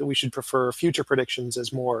why I think that we should prefer future predictions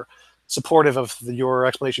as more supportive of your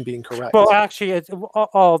explanation being correct. Well, actually,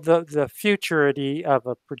 all the futurity of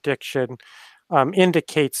a prediction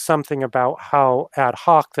indicates something about how ad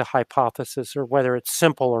hoc the hypothesis, or whether it's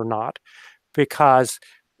simple or not, because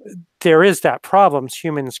there is that problem.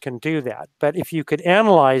 Humans can do that. But if you could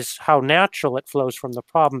analyze how natural it flows from the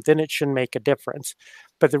problem, then it shouldn't make a difference.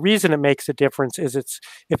 But the reason it makes a difference is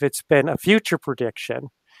if it's been a future prediction,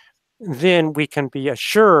 then we can be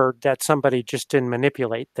assured that somebody just didn't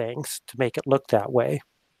manipulate things to make it look that way.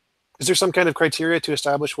 Is there some kind of criteria to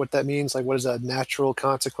establish what that means? Like, what is a natural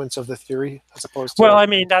consequence of the theory as opposed to? Well, I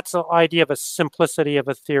mean, that's the idea of a simplicity of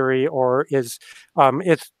a theory, or is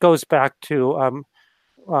it goes back to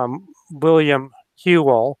William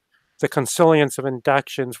Whewell, the consilience of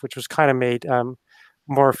inductions, which was kind of made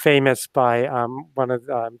more famous by one of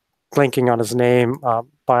blinking on his name,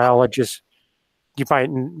 biologist. You might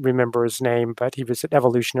remember his name, but he was an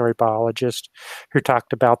evolutionary biologist who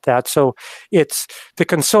talked about that. So it's the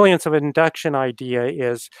consilience of induction idea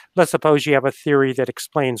is, let's suppose you have a theory that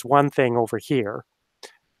explains one thing over here,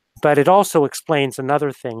 but it also explains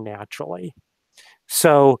another thing naturally.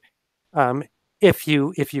 So if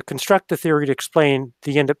you construct the theory to explain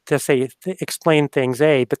explain things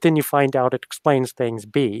A, but then you find out it explains things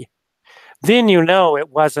B, then you know it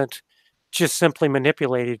wasn't just simply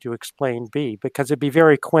manipulated to explain B, because it'd be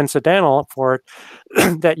very coincidental for it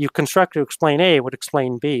that you construct to explain A would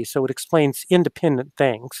explain B. So it explains independent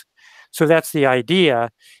things. So that's the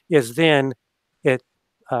idea, is then it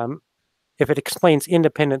if it explains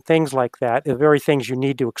independent things like that, the very things you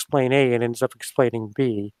need to explain A and ends up explaining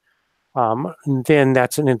B, then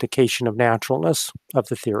that's an indication of naturalness of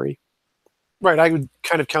the theory. Right, I would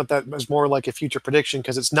kind of count that as more like a future prediction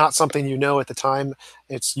because it's not something you know at the time.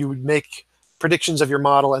 It's you would make predictions of your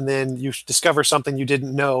model and then you discover something you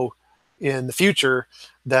didn't know in the future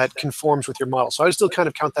that conforms with your model. So I would still kind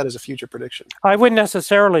of count that as a future prediction. I wouldn't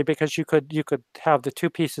necessarily, because you could have the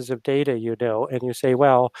two pieces of data, and you say,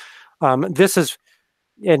 well, this is,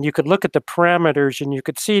 and you could look at the parameters and you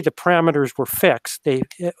could see the parameters were fixed.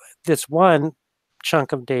 This one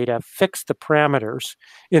chunk of data fixed the parameters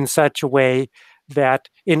in such a way that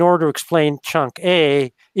in order to explain chunk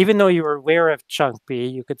A, even though you were aware of chunk B,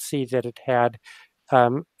 you could see that it had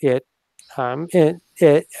it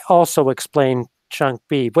also explained chunk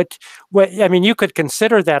B. What I mean, you could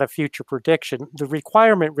consider that a future prediction. The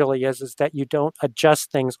requirement really is that you don't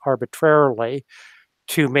adjust things arbitrarily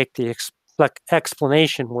to make the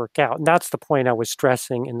explanation work out. And that's the point I was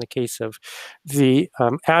stressing in the case of the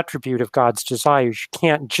attribute of God's desires. You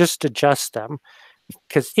can't just adjust them,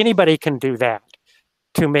 because anybody can do that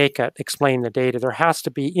to make it explain the data. There has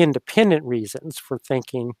to be independent reasons for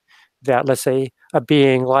thinking that, let's say, a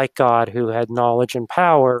being like God who had knowledge and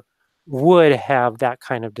power would have that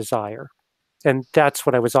kind of desire. And that's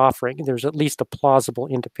what I was offering. There's at least a plausible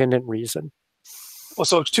independent reason. Well,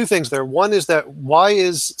 so two things there. One is that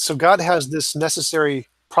so God has this necessary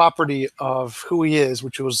property of who he is,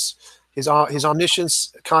 which was his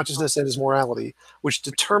omniscience, consciousness, and his morality, which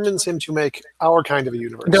determines him to make our kind of a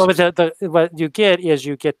universe. No, what you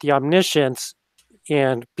get the omniscience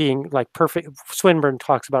and being like perfect. Swinburne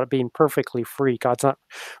talks about it being perfectly free. God's not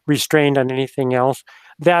restrained on anything else.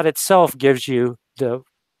 That itself gives you the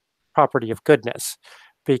property of goodness,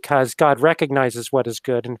 because God recognizes what is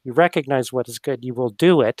good, and if you recognize what is good, you will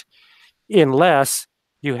do it unless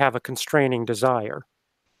you have a constraining desire.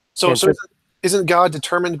 So isn't God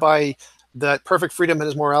determined by that perfect freedom and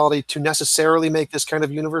his morality to necessarily make this kind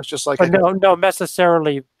of universe, just like no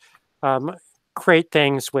necessarily create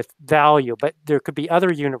things with value, but there could be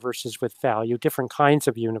other universes with value, different kinds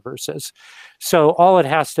of universes. So all it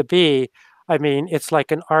has to be, I mean, it's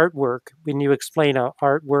like an artwork. When you explain an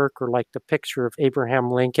artwork, or like the picture of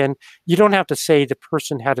Abraham Lincoln, you don't have to say the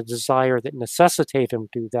person had a desire that necessitated him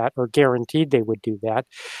to do that or guaranteed they would do that.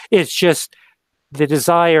 It's just the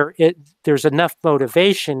desire. There's enough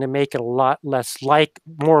motivation to make it a lot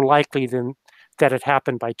more likely than that it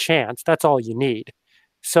happened by chance. That's all you need.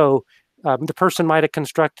 So the person might have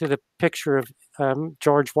constructed a picture of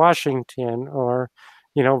George Washington, or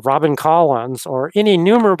Robin Collins, or any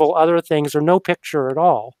innumerable other things, or no picture at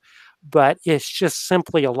all. But it's just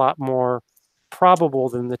simply a lot more probable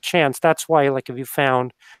than the chance. That's why, like, if you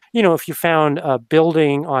found a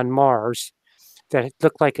building on Mars that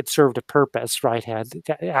looked like it served a purpose, right, had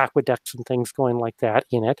aqueducts and things going like that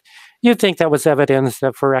in it, you'd think that was evidence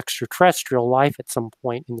for extraterrestrial life at some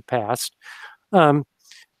point in the past.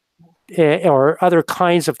 Or other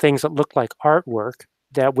kinds of things that look like artwork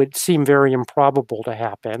that would seem very improbable to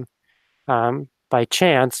happen by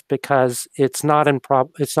chance, because it's not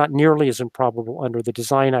nearly as improbable under the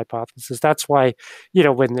design hypothesis. That's why,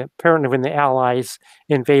 when the Allies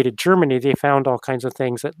invaded Germany, they found all kinds of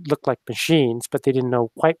things that looked like machines, but they didn't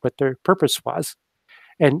know quite what their purpose was.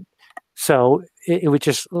 And so it was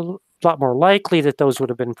just a lot more likely that those would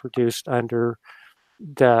have been produced under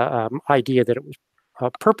the idea that it was a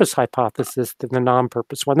purpose hypothesis than the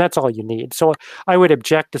non-purpose one. That's all you need. So I would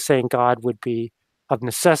object to saying God would be of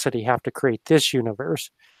necessity have to create this universe.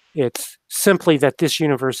 It's simply that this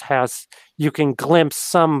universe you can glimpse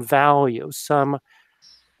some value,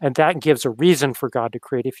 and that gives a reason for God to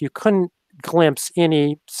create. If you couldn't glimpse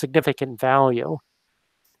any significant value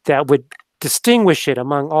that would distinguish it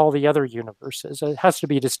among all the other universes, it has to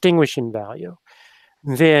be a distinguishing value,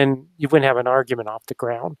 then you wouldn't have an argument off the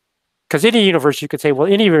ground. Because any universe, you could say,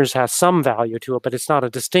 well, any universe has some value to it, but it's not a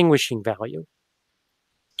distinguishing value.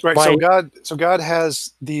 Right. So God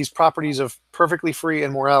has these properties of perfectly free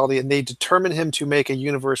and morality, and they determine him to make a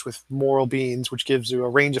universe with moral beings, which gives you a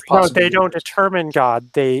range of possibilities. No, they don't determine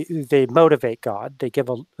God. They motivate God. They give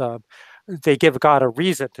God a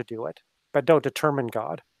reason to do it, but don't determine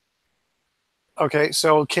God. Okay,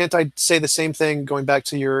 so can't I say the same thing going back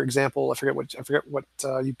to your example? I forget what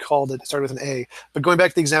you called it. It started with an A. But going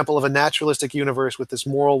back to the example of a naturalistic universe with this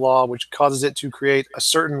moral law, which causes it to create a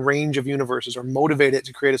certain range of universes, or motivate it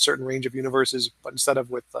to create a certain range of universes, but instead of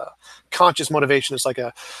with conscious motivation, it's like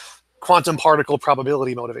a quantum particle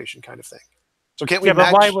probability motivation kind of thing. So can't we? Yeah,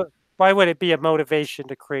 but why would it be a motivation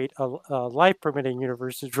to create a life-permitting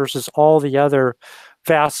universes versus all the other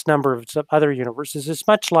vast number of other universes? It's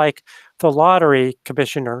much like the lottery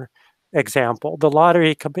commissioner example.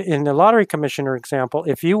 In the lottery commissioner example,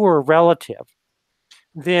 if you were a relative,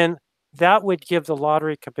 then that would give the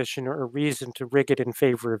lottery commissioner a reason to rig it in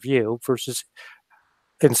favor of you versus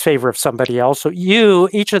in favor of somebody else. So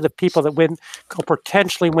each of the people that could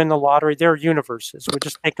potentially win the lottery, they're universes. We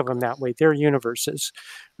just think of them that way. They're universes,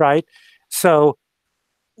 right? So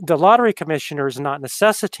the lottery commissioner is not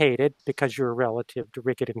necessitated because you're a relative to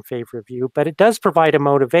rig it in favor of you, but it does provide a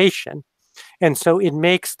motivation. And so it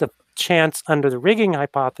makes the chance under the rigging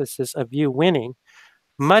hypothesis of you winning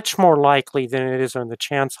much more likely than it is on the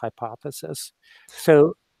chance hypothesis.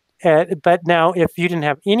 So, but now if you didn't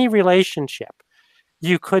have any relationship,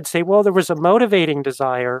 you could say, well, there was a motivating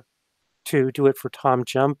desire to do it for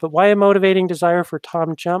TJump, but why a motivating desire for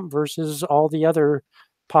TJump versus all the other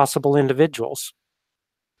possible individuals?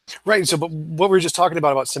 Right. So, but what we were just talking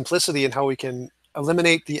about simplicity and how we can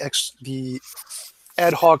eliminate the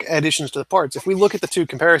ad hoc additions to the parts. If we look at the two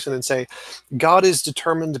comparison and say, God is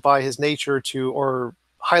determined by his nature to, or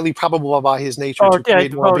highly probable by his nature to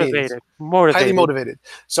create more beings. Highly motivated.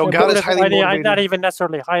 So God is highly motivated. Not even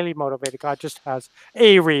necessarily highly motivated. God just has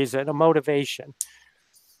a reason, a motivation.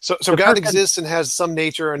 So God exists and has some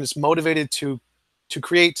nature and is motivated to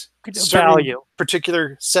create certain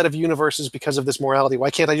particular set of universes because of this morality.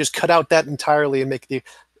 Why can't I just cut out that entirely and make the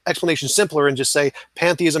explanation simpler and just say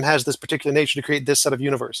pantheism has this particular nature to create this set of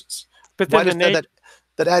universes? But then why does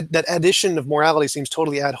that addition of morality seems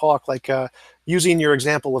totally ad hoc? Like using your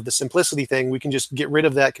example of the simplicity thing, we can just get rid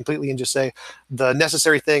of that completely and just say the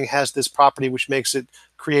necessary thing has this property which makes it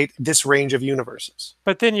create this range of universes.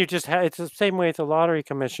 But then you just have, it's the same way with the lottery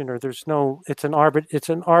commissioner. There's no, it's an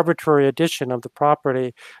arbitrary addition of the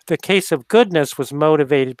property. The case of goodness was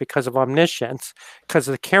motivated because of omniscience, because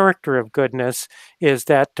the character of goodness is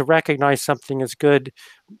that to recognize something as good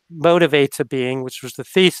motivates a being, which was the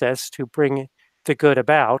thesis, to bring the good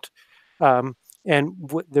about. And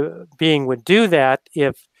the being would do that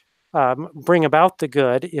if bring about the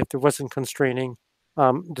good if there wasn't constraining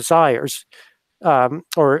desires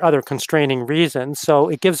or other constraining reasons. So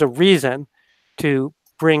it gives a reason to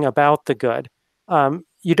bring about the good.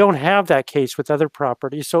 You don't have that case with other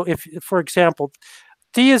properties. So if, for example,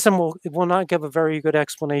 theism will not give a very good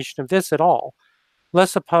explanation of this at all.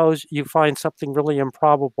 Let's suppose you find something really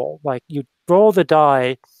improbable, like you roll the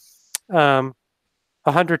die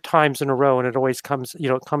 100 times in a row, and it always comes,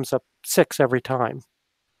 it comes up 6 every time.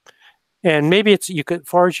 And maybe it's, as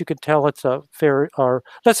far as you could tell, it's a fair, or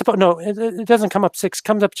let's suppose, no, it doesn't come up 6,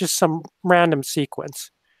 comes up just some random sequence.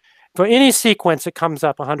 For any sequence that comes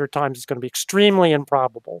up 100 times, it's going to be extremely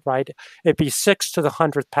improbable, right? It'd be 6 to the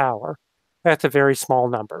 100th power. That's a very small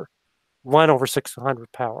number, 1 over 6 to the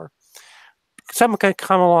 100th power. Someone could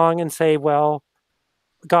come along and say, well,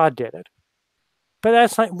 God did it. But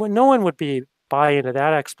that's not, no one would buy into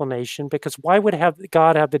that explanation, because why would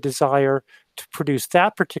God have the desire to produce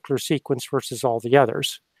that particular sequence versus all the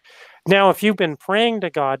others? Now, if you've been praying to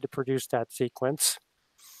God to produce that sequence,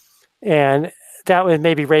 and that would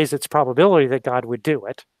maybe raise its probability that God would do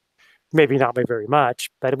it, maybe not by very much,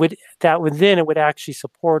 but it would actually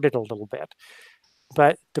support it a little bit.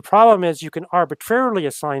 But the problem is you can arbitrarily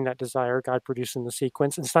assign that desire, God producing the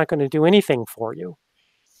sequence, and it's not going to do anything for you.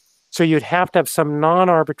 So you'd have to have some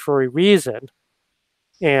non-arbitrary reason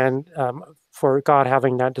and for God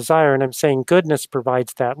having that desire. And I'm saying goodness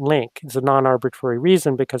provides that link. It's a non-arbitrary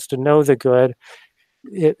reason, because to know the good,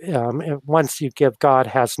 once you give God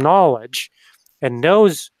has knowledge and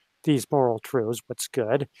knows these moral truths, what's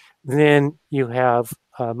good, then you have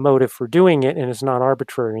a motive for doing it, and it's not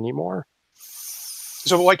arbitrary anymore.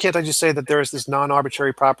 So why can't I just say that there is this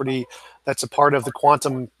non-arbitrary property that's a part of the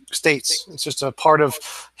quantum states? It's just a part of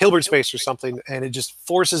Hilbert space or something, and it just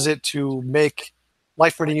forces it to make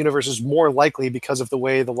life-permitting universes more likely because of the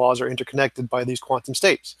way the laws are interconnected by these quantum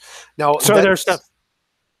states. Now, there's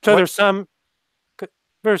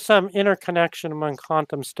some interconnection among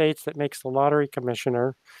quantum states that makes the lottery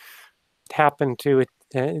commissioner happen to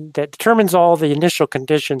that determines all the initial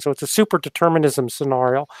conditions. So it's a super determinism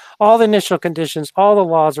scenario. All the initial conditions, all the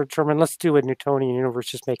laws are determined. Let's do a Newtonian universe,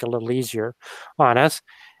 just make it a little easier on us.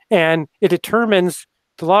 And it determines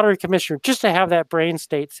the lottery commissioner just to have that brain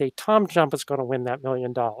state say TJump is going to win that $1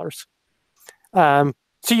 million.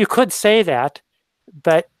 So you could say that,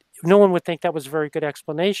 but no one would think that was a very good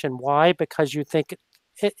explanation. Why? Because you think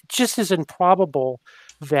it just is improbable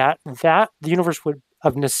that the universe would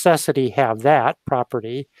of necessity have that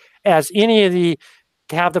property as any of the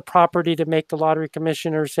have the property to make the lottery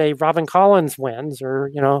commissioner say Robin Collins wins,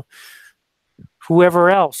 or whoever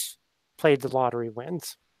else played the lottery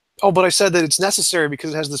wins. Oh, but I said that it's necessary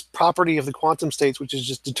because it has this property of the quantum states, which is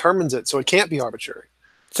just determines it, so it can't be arbitrary.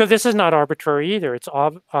 So this is not arbitrary either. It's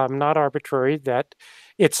not arbitrary. That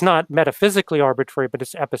it's not metaphysically arbitrary, but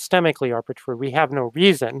it's epistemically arbitrary. We have no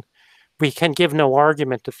reason. We can give no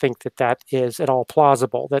argument to think that that is at all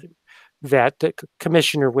plausible, that the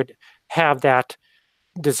commissioner would have that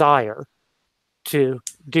desire to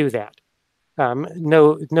do that.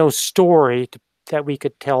 No story that we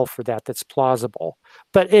could tell for that that's plausible.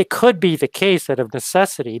 But it could be the case that of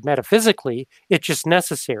necessity, metaphysically, it's just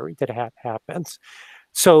necessary that it happens.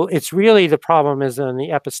 So it's really, the problem is in the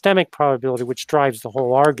epistemic probability, which drives the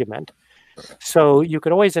whole argument. So you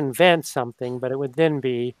could always invent something, but it would then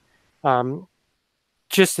be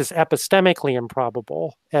just as epistemically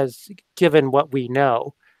improbable as given what we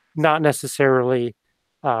know, not necessarily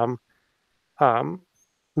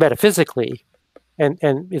metaphysically. And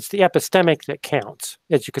it's the epistemic that counts,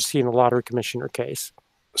 as you could see in the lottery commissioner case.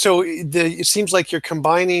 So it seems like you're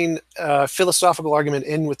combining philosophical argument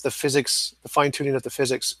in with the physics, the fine-tuning of the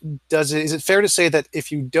physics. Is it fair to say that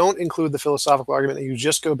if you don't include the philosophical argument and you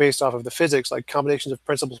just go based off of the physics, like combinations of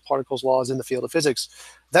principles, particles, laws in the field of physics,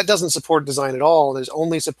 that doesn't support design at all, and is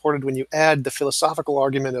only supported when you add the philosophical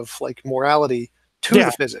argument of like morality to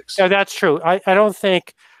the physics? Yeah, that's true. I don't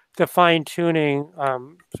think the fine-tuning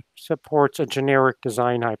supports a generic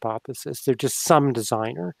design hypothesis. They're just some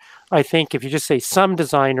designer. I think if you just say some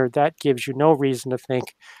designer, that gives you no reason to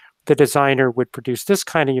think the designer would produce this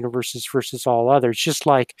kind of universes versus all others. Just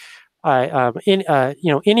like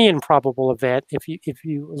any improbable event, if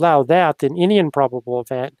you allow that, then any improbable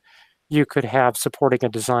event you could have supporting a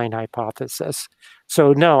design hypothesis.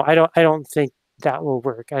 So no, I don't think that will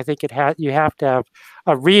work. I think you have to have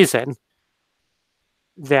a reason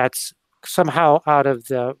that's somehow out of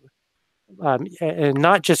the and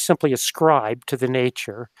not just simply ascribed to the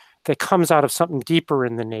nature, that comes out of something deeper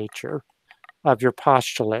in the nature of your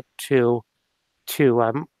postulate to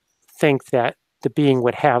think that the being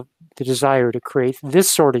would have the desire to create this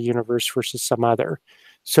sort of universe versus some other.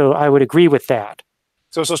 So I would agree with that.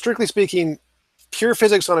 So strictly speaking, pure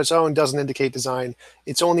physics on its own doesn't indicate design.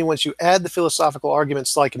 It's only once you add the philosophical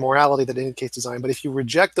arguments like morality that indicates design. But if you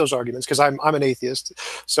reject those arguments, because I'm an atheist,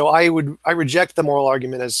 so I reject the moral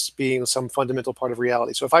argument as being some fundamental part of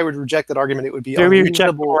reality. So if I would reject that argument, it would be unreasonable.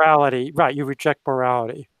 Reject morality, right? You reject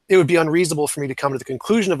morality. It would be unreasonable for me to come to the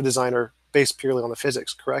conclusion of a designer based purely on the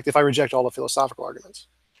physics, correct? If I reject all the philosophical arguments.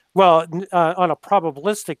 Well, on a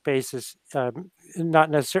probabilistic basis, not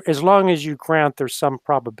necessarily. As long as you grant there's some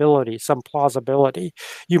probability, some plausibility,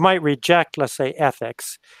 you might reject, let's say,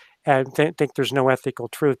 ethics, and think there's no ethical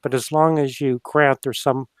truth. But as long as you grant there's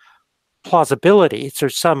some plausibility,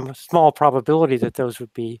 there's some small probability that those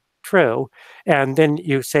would be true, and then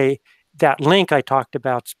you say that link I talked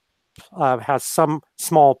about has some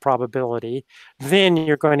small probability, then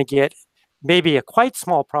you're going to get maybe a quite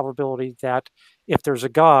small probability that if there's a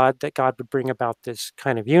God, that God would bring about this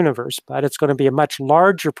kind of universe, but it's going to be a much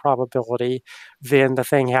larger probability than the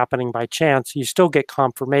thing happening by chance. You still get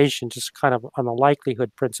confirmation, just kind of on the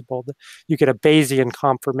likelihood principle. You get a Bayesian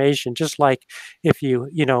confirmation, just like if you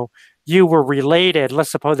were related,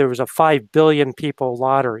 let's suppose there was a 5 billion people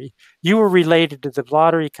lottery. You were related to the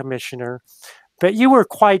lottery commissioner, but you were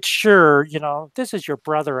quite sure, this is your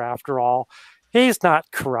brother after all. He's not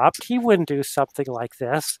corrupt. He wouldn't do something like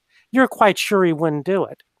this. You're quite sure he wouldn't do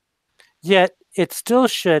it. Yet it still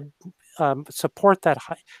should support that.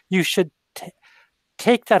 You should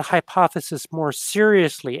take that hypothesis more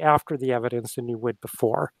seriously after the evidence than you would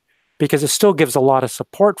before, because it still gives a lot of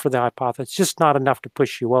support for the hypothesis, just not enough to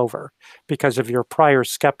push you over because of your prior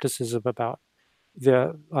skepticism about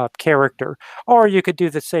the character. Or you could do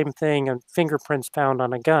the same thing on fingerprints found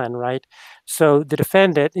on a gun, right? So the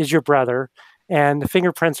defendant is your brother, and the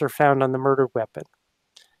fingerprints are found on the murder weapon.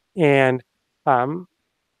 And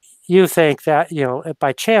you think that,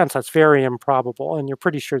 by chance, that's very improbable, and you're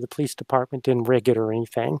pretty sure the police department didn't rig it or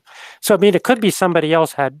anything. So, I mean, it could be somebody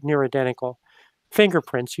else had near identical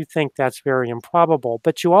fingerprints. You think that's very improbable,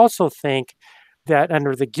 but you also think that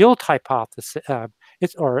under the guilt hypothesis,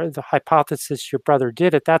 or the hypothesis your brother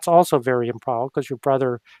did it, that's also very improbable, because your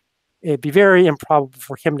brother, it'd be very improbable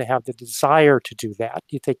for him to have the desire to do that.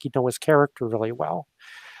 You think you know his character really well,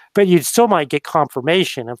 but you still might get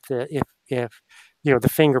confirmation if the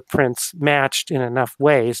fingerprints matched in enough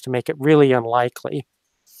ways to make it really unlikely.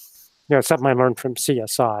 Something I learned from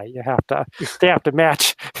CSI. They have to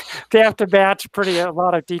match. They have to match a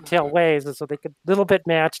lot of detailed ways, and so they could little bit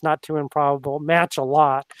match, not too improbable, match a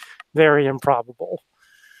lot, very improbable.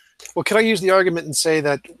 Well, could I use the argument and say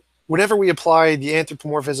that whenever we apply the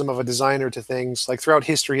anthropomorphism of a designer to things, like throughout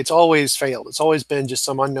history, it's always failed. It's always been just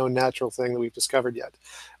some unknown natural thing that we've discovered yet,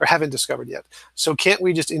 or haven't discovered yet. So can't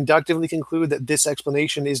we just inductively conclude that this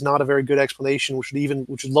explanation is not a very good explanation, which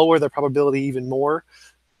would lower the probability even more?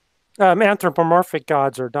 Anthropomorphic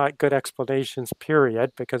gods are not good explanations,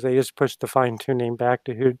 period, because they just push the fine tuning back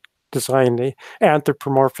to who designed the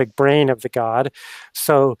anthropomorphic brain of the god.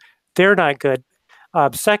 So they're not good.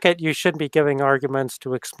 Second, you shouldn't be giving arguments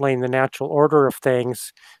to explain the natural order of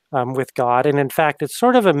things with God. And in fact, it's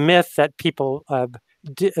sort of a myth that people,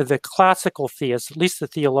 the classical theists, at least the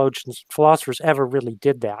theologians, philosophers, ever really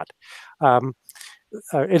did that.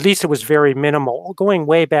 At least it was very minimal. Going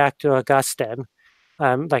way back to Augustine,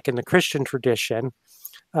 like in the Christian tradition,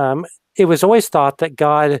 it was always thought that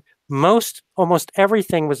God, almost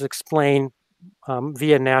everything was explained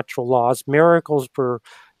via natural laws. Miracles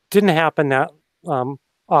didn't happen that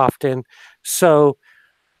often. So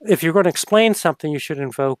if you're going to explain something, you should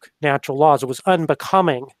invoke natural laws. It was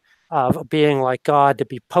unbecoming of a being like God to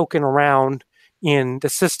be poking around in the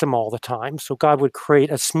system all the time. So God would create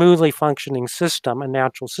a smoothly functioning system, a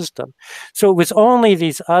natural system. So it was only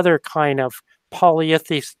these other kind of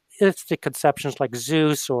polytheistic conceptions like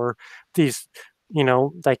Zeus or these,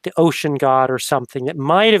 like the ocean god or something that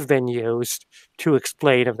might have been used to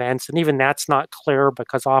explain events. And even that's not clear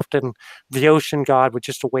because often the ocean god was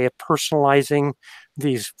just a way of personalizing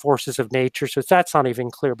these forces of nature. So that's not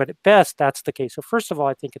even clear, but at best, that's the case. So first of all,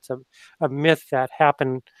 I think it's a myth that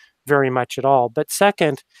happened very much at all. But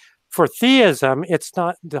second, for theism, it's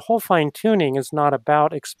not, the whole fine tuning is not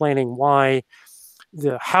about explaining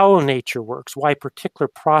how nature works, why particular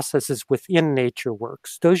processes within nature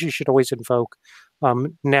works. Those you should always invoke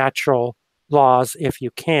natural laws if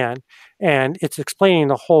you can. And it's explaining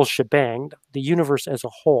the whole shebang, the universe as a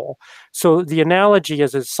whole. So the analogy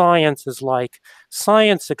is science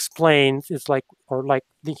explains,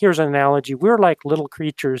 here's an analogy. We're like little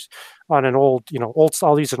creatures on an I'll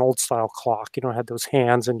use an old style clock, had those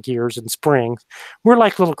hands and gears and springs. We're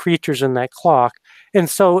like little creatures in that clock. And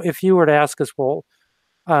so if you were to ask us, well,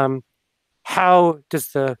 how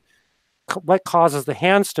does what causes the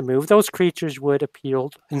hands to move? Those creatures would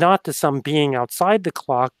appeal not to some being outside the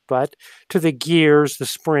clock, but to the gears, the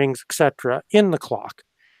springs, etc., in the clock,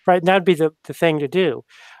 right? And that'd be the thing to do.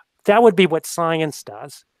 That would be what science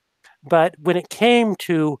does. But when it came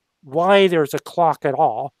to why there's a clock at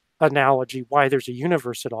all, analogy, why there's a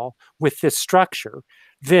universe at all with this structure,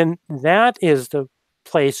 then that is the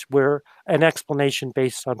place where an explanation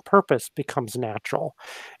based on purpose becomes natural.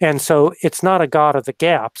 And so it's not a god of the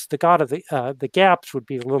gaps. The god of the gaps would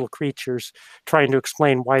be the little creatures trying to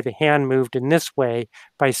explain why the hand moved in this way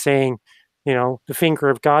by saying, the finger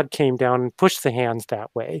of God came down and pushed the hands that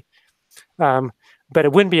way. But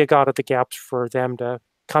it wouldn't be a god of the gaps for them to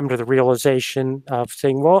come to the realization of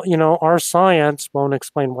saying, well, our science won't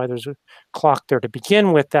explain why there's a clock there to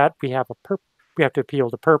begin with. That we have to appeal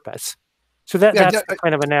to purpose. So that's the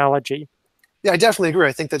kind of analogy. Yeah, I definitely agree.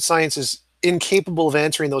 I think that science is incapable of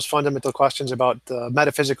answering those fundamental questions about the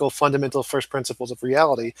metaphysical fundamental first principles of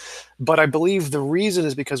reality. But I believe the reason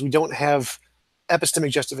is because we don't have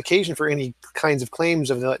epistemic justification for any kinds of claims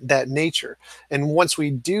of that nature. And once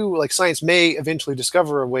we do, like, science may eventually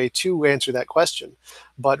discover a way to answer that question.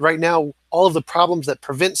 But right now, all of the problems that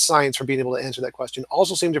prevent science from being able to answer that question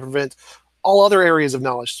also seem to prevent all other areas of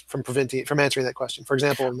knowledge from answering that question. For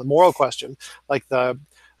example, in the moral question, like the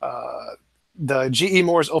G.E.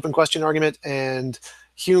 Moore's open question argument and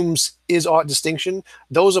Hume's is-ought distinction,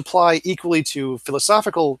 those apply equally to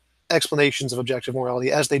philosophical explanations of objective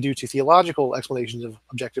morality as they do to theological explanations of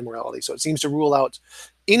objective morality. So it seems to rule out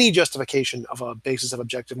any justification of a basis of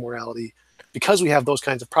objective morality because we have those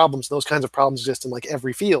kinds of problems. Those kinds of problems exist in like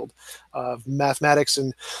every field of mathematics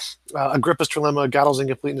and Agrippa's trilemma, Gödel's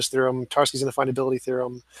incompleteness theorem, Tarski's indefinability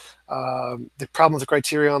theorem, the problem of the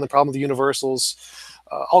criterion, the problem of the universals,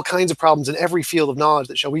 all kinds of problems in every field of knowledge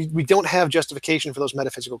that show we don't have justification for those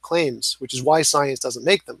metaphysical claims, which is why science doesn't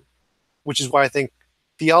make them, which is why I think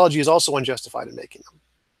theology is also unjustified in making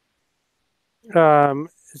them.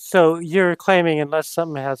 So you're claiming unless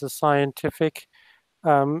something has a scientific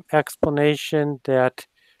explanation that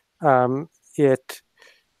we're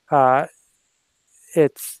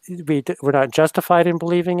not justified in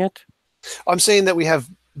believing it? I'm saying that we have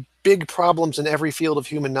big problems in every field of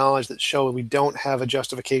human knowledge that show we don't have a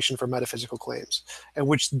justification for metaphysical claims, and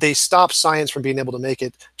which they stop science from being able to make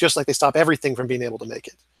it, just like they stop everything from being able to make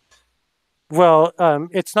it. Well,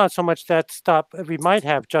 it's not so much that we might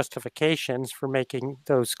have justifications for making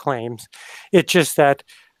those claims. It's just that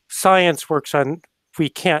science works on we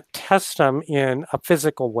can't test them in a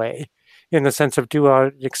physical way, in the sense of do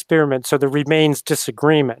an experiment. So there remains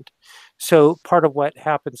disagreement. So part of what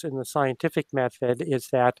happens in the scientific method is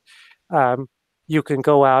that you can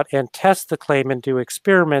go out and test the claim and do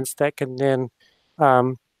experiments that can then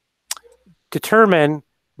determine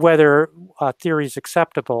whether a theory is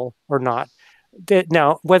acceptable or not.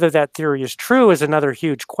 Now, whether that theory is true is another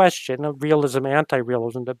huge question, a realism,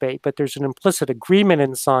 anti-realism debate, but there's an implicit agreement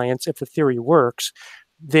in science. If the theory works,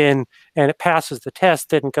 then, and it passes the test,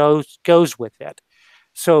 then goes with it.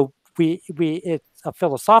 So it's a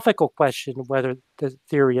philosophical question whether the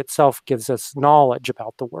theory itself gives us knowledge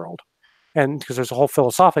about the world, and because there's a whole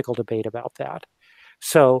philosophical debate about that.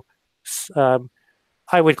 So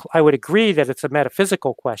I would agree that it's a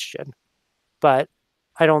metaphysical question, but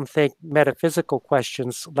I don't think metaphysical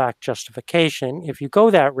questions lack justification. If you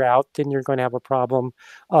go that route, then you're going to have a problem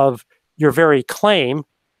of your very claim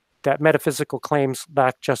that metaphysical claims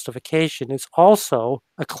lack justification is also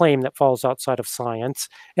a claim that falls outside of science,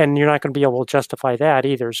 and you're not going to be able to justify that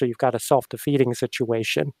either. So you've got a self-defeating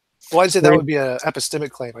situation. Well, I'd say that would be an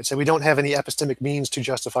epistemic claim. I'd say we don't have any epistemic means to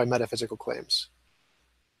justify metaphysical claims.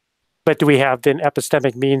 But do we have then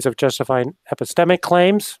epistemic means of justifying epistemic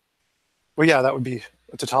claims? Well, yeah, that would be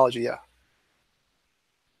a tautology, yeah.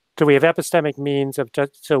 Do we have epistemic means of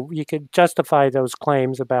so you could justify those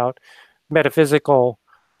claims about metaphysical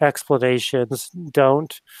explanations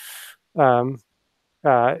don't you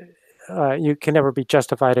can never be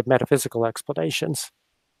justified in metaphysical explanations.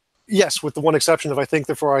 Yes, with the one exception of I think,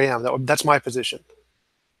 therefore I am. That's my position.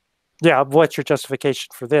 Yeah, what's your justification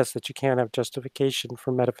for this, that you can't have justification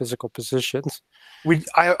for metaphysical positions?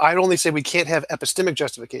 I'd only say we can't have epistemic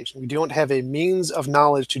justification. We don't have a means of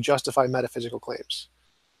knowledge to justify metaphysical claims.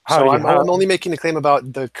 So I'm only making a claim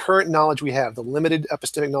about the current knowledge we have, the limited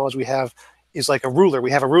epistemic knowledge we have is like a ruler.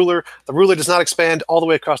 We have a ruler. The ruler does not expand all the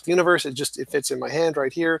way across the universe. It fits in my hand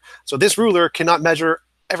right here. So this ruler cannot measure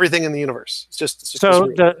everything in the universe. It's just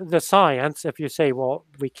so the science, if you say, well,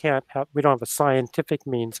 we don't have a scientific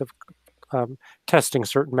means of testing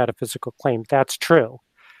certain metaphysical claims, that's true.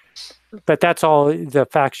 But that's all the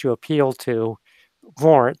facts you appeal to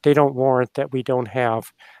warrant. They don't warrant that we don't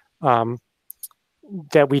have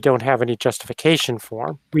any justification for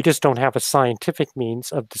them. We just don't have a scientific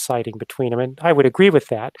means of deciding between them. And I would agree with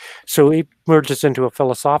that. So it merges into a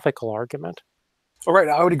philosophical argument. All right,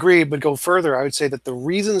 I would agree, but go further. I would say that the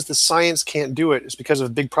reasons the science can't do it is because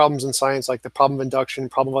of big problems in science, like the problem of induction,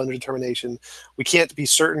 problem of underdetermination. We can't be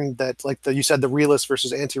certain that, like you said, the realist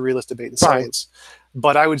versus anti-realist debate in science.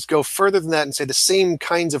 But I would go further than that and say the same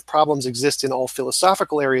kinds of problems exist in all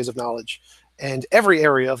philosophical areas of knowledge and every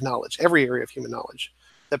area of knowledge, every area of human knowledge,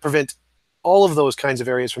 that prevent all of those kinds of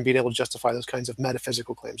areas from being able to justify those kinds of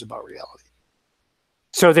metaphysical claims about reality.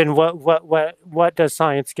 So then what does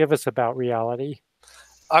science give us about reality?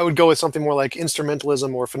 I would go with something more like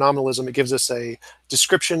instrumentalism or phenomenalism. It gives us a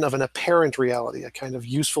description of an apparent reality, a kind of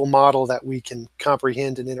useful model that we can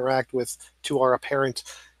comprehend and interact with to our apparent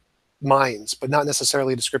minds, but not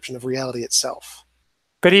necessarily a description of reality itself.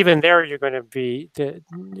 But even there, you're going to be,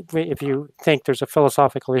 if you think there's a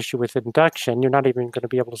philosophical issue with induction, you're not even going to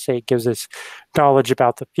be able to say it gives us knowledge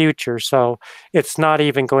about the future. So it's not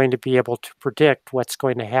even going to be able to predict what's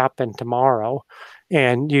going to happen tomorrow.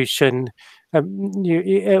 And you shouldn't,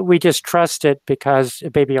 we just trust it because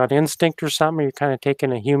maybe on instinct or something. You're kind of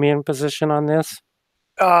taking a human position on this?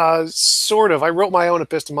 Sort of. I wrote my own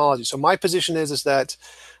epistemology. So my position is that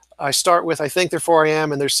I start with I think, therefore I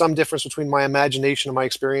am, and there's some difference between my imagination and my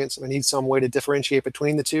experience, and I need some way to differentiate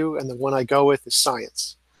between the two, and the one I go with is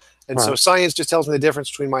science. And so science just tells me the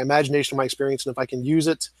difference between my imagination and my experience, and if I can use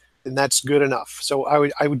it, then that's good enough. So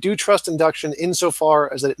I would do trust induction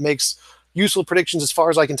insofar as that it makes useful predictions as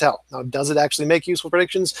far as I can tell. Now, does it actually make useful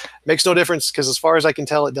predictions? It makes no difference, because as far as I can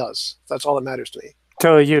tell, it does. That's all that matters to me.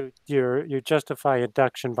 So you justify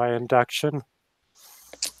induction by induction?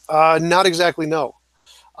 Not exactly, no.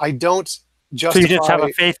 I don't justify... So you just have a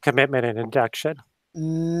faith commitment in induction?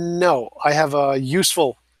 No, I have a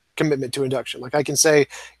useful commitment to induction. Like I can say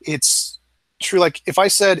it's true. Like if I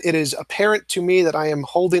said it is apparent to me that I am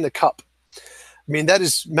holding a cup, I mean, that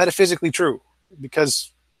is metaphysically true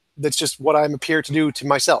because that's just what I appear to do to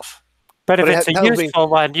myself. But if it's a useful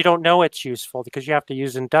one, you don't know it's useful because you have to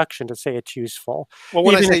use induction to say it's useful. Well,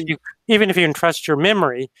 when even if you entrust your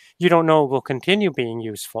memory, you don't know it will continue being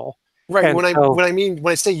useful. Right. And when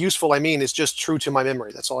I say useful, I mean it's just true to my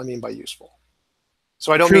memory. That's all I mean by useful.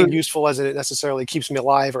 So I don't mean useful as in it necessarily keeps me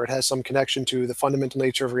alive or it has some connection to the fundamental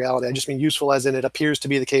nature of reality. I just mean useful as in it appears to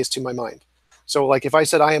be the case to my mind. So like if I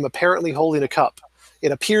said I am apparently holding a cup,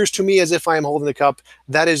 it appears to me as if I am holding the cup.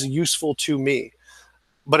 That is useful to me.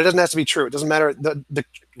 but it doesn't have to be true. It doesn't matter. The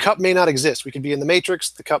cup may not exist. We could be in the matrix.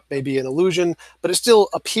 The cup may be an illusion, but it still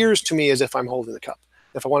appears to me as if I'm holding the cup.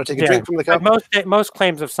 If I want to take a Yeah, drink from the but cup, most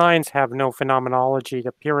claims of science have no phenomenology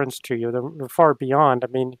appearance to you. They're far beyond. I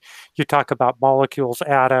mean, you talk about molecules,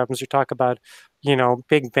 atoms. You talk about,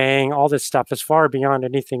 Big Bang. All this stuff is far beyond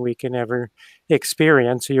anything we can ever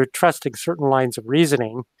experience. So you're trusting certain lines of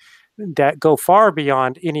reasoning that go far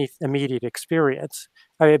beyond any immediate experience.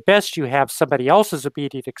 I mean, at best, you have somebody else's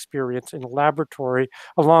immediate experience in a laboratory,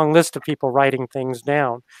 a long list of people writing things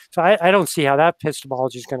down. So I don't see how that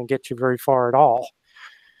epistemology is going to get you very far at all.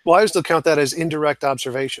 well, I would still count that as indirect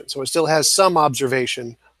observation. So it still has some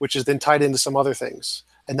observation, which is then tied into some other things.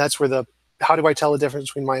 And that's where how do I tell the difference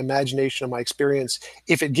between my imagination and my experience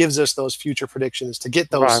if it gives us those future predictions to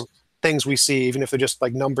get Right. those things we see, even if they're just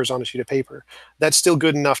like numbers on a sheet of paper? That's still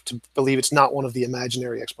good enough to believe it's not one of the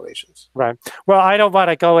imaginary explanations. Right. Well, I don't want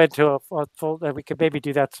to go into a full. We could maybe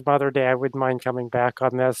do that some other day. I wouldn't mind coming back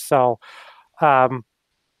on this. So, um,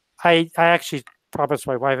 I actually promised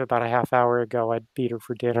my wife about a half hour ago I'd beat her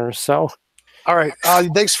for dinner. So, All right.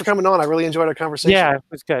 Thanks for coming on. I really enjoyed our yeah, conversation. it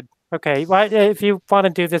was good. Okay. Well, if you want to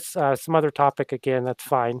do this some other topic again, that's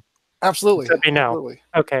fine. Just Absolutely. let me know. Absolutely.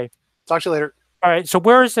 Okay. Talk to you later. All right. So,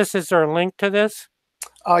 where is this? Is there a link to this?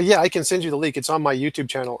 Yeah, I can send you the link. It's on my YouTube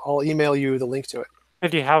channel. I'll email you the link to it.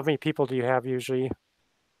 And do you how many people do you have usually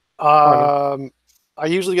on it? Um, I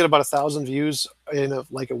usually get about 1,000 views in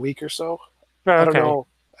like a week or so. I don't Okay. know.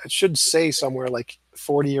 It should say somewhere like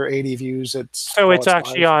 40 or 80 views. It's So while it's it's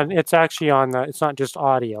actually live. on. It's actually on the. It's not just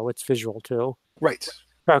audio. It's visual too. Right.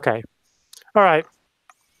 Okay. All right.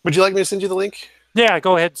 Would you like me to send you the link? Yeah,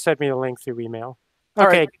 go ahead and send me the link through email. All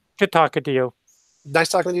right. Okay, good talking to you. Nice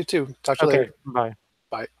talking to you too. Talk to you Okay, later. bye.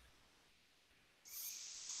 Bye.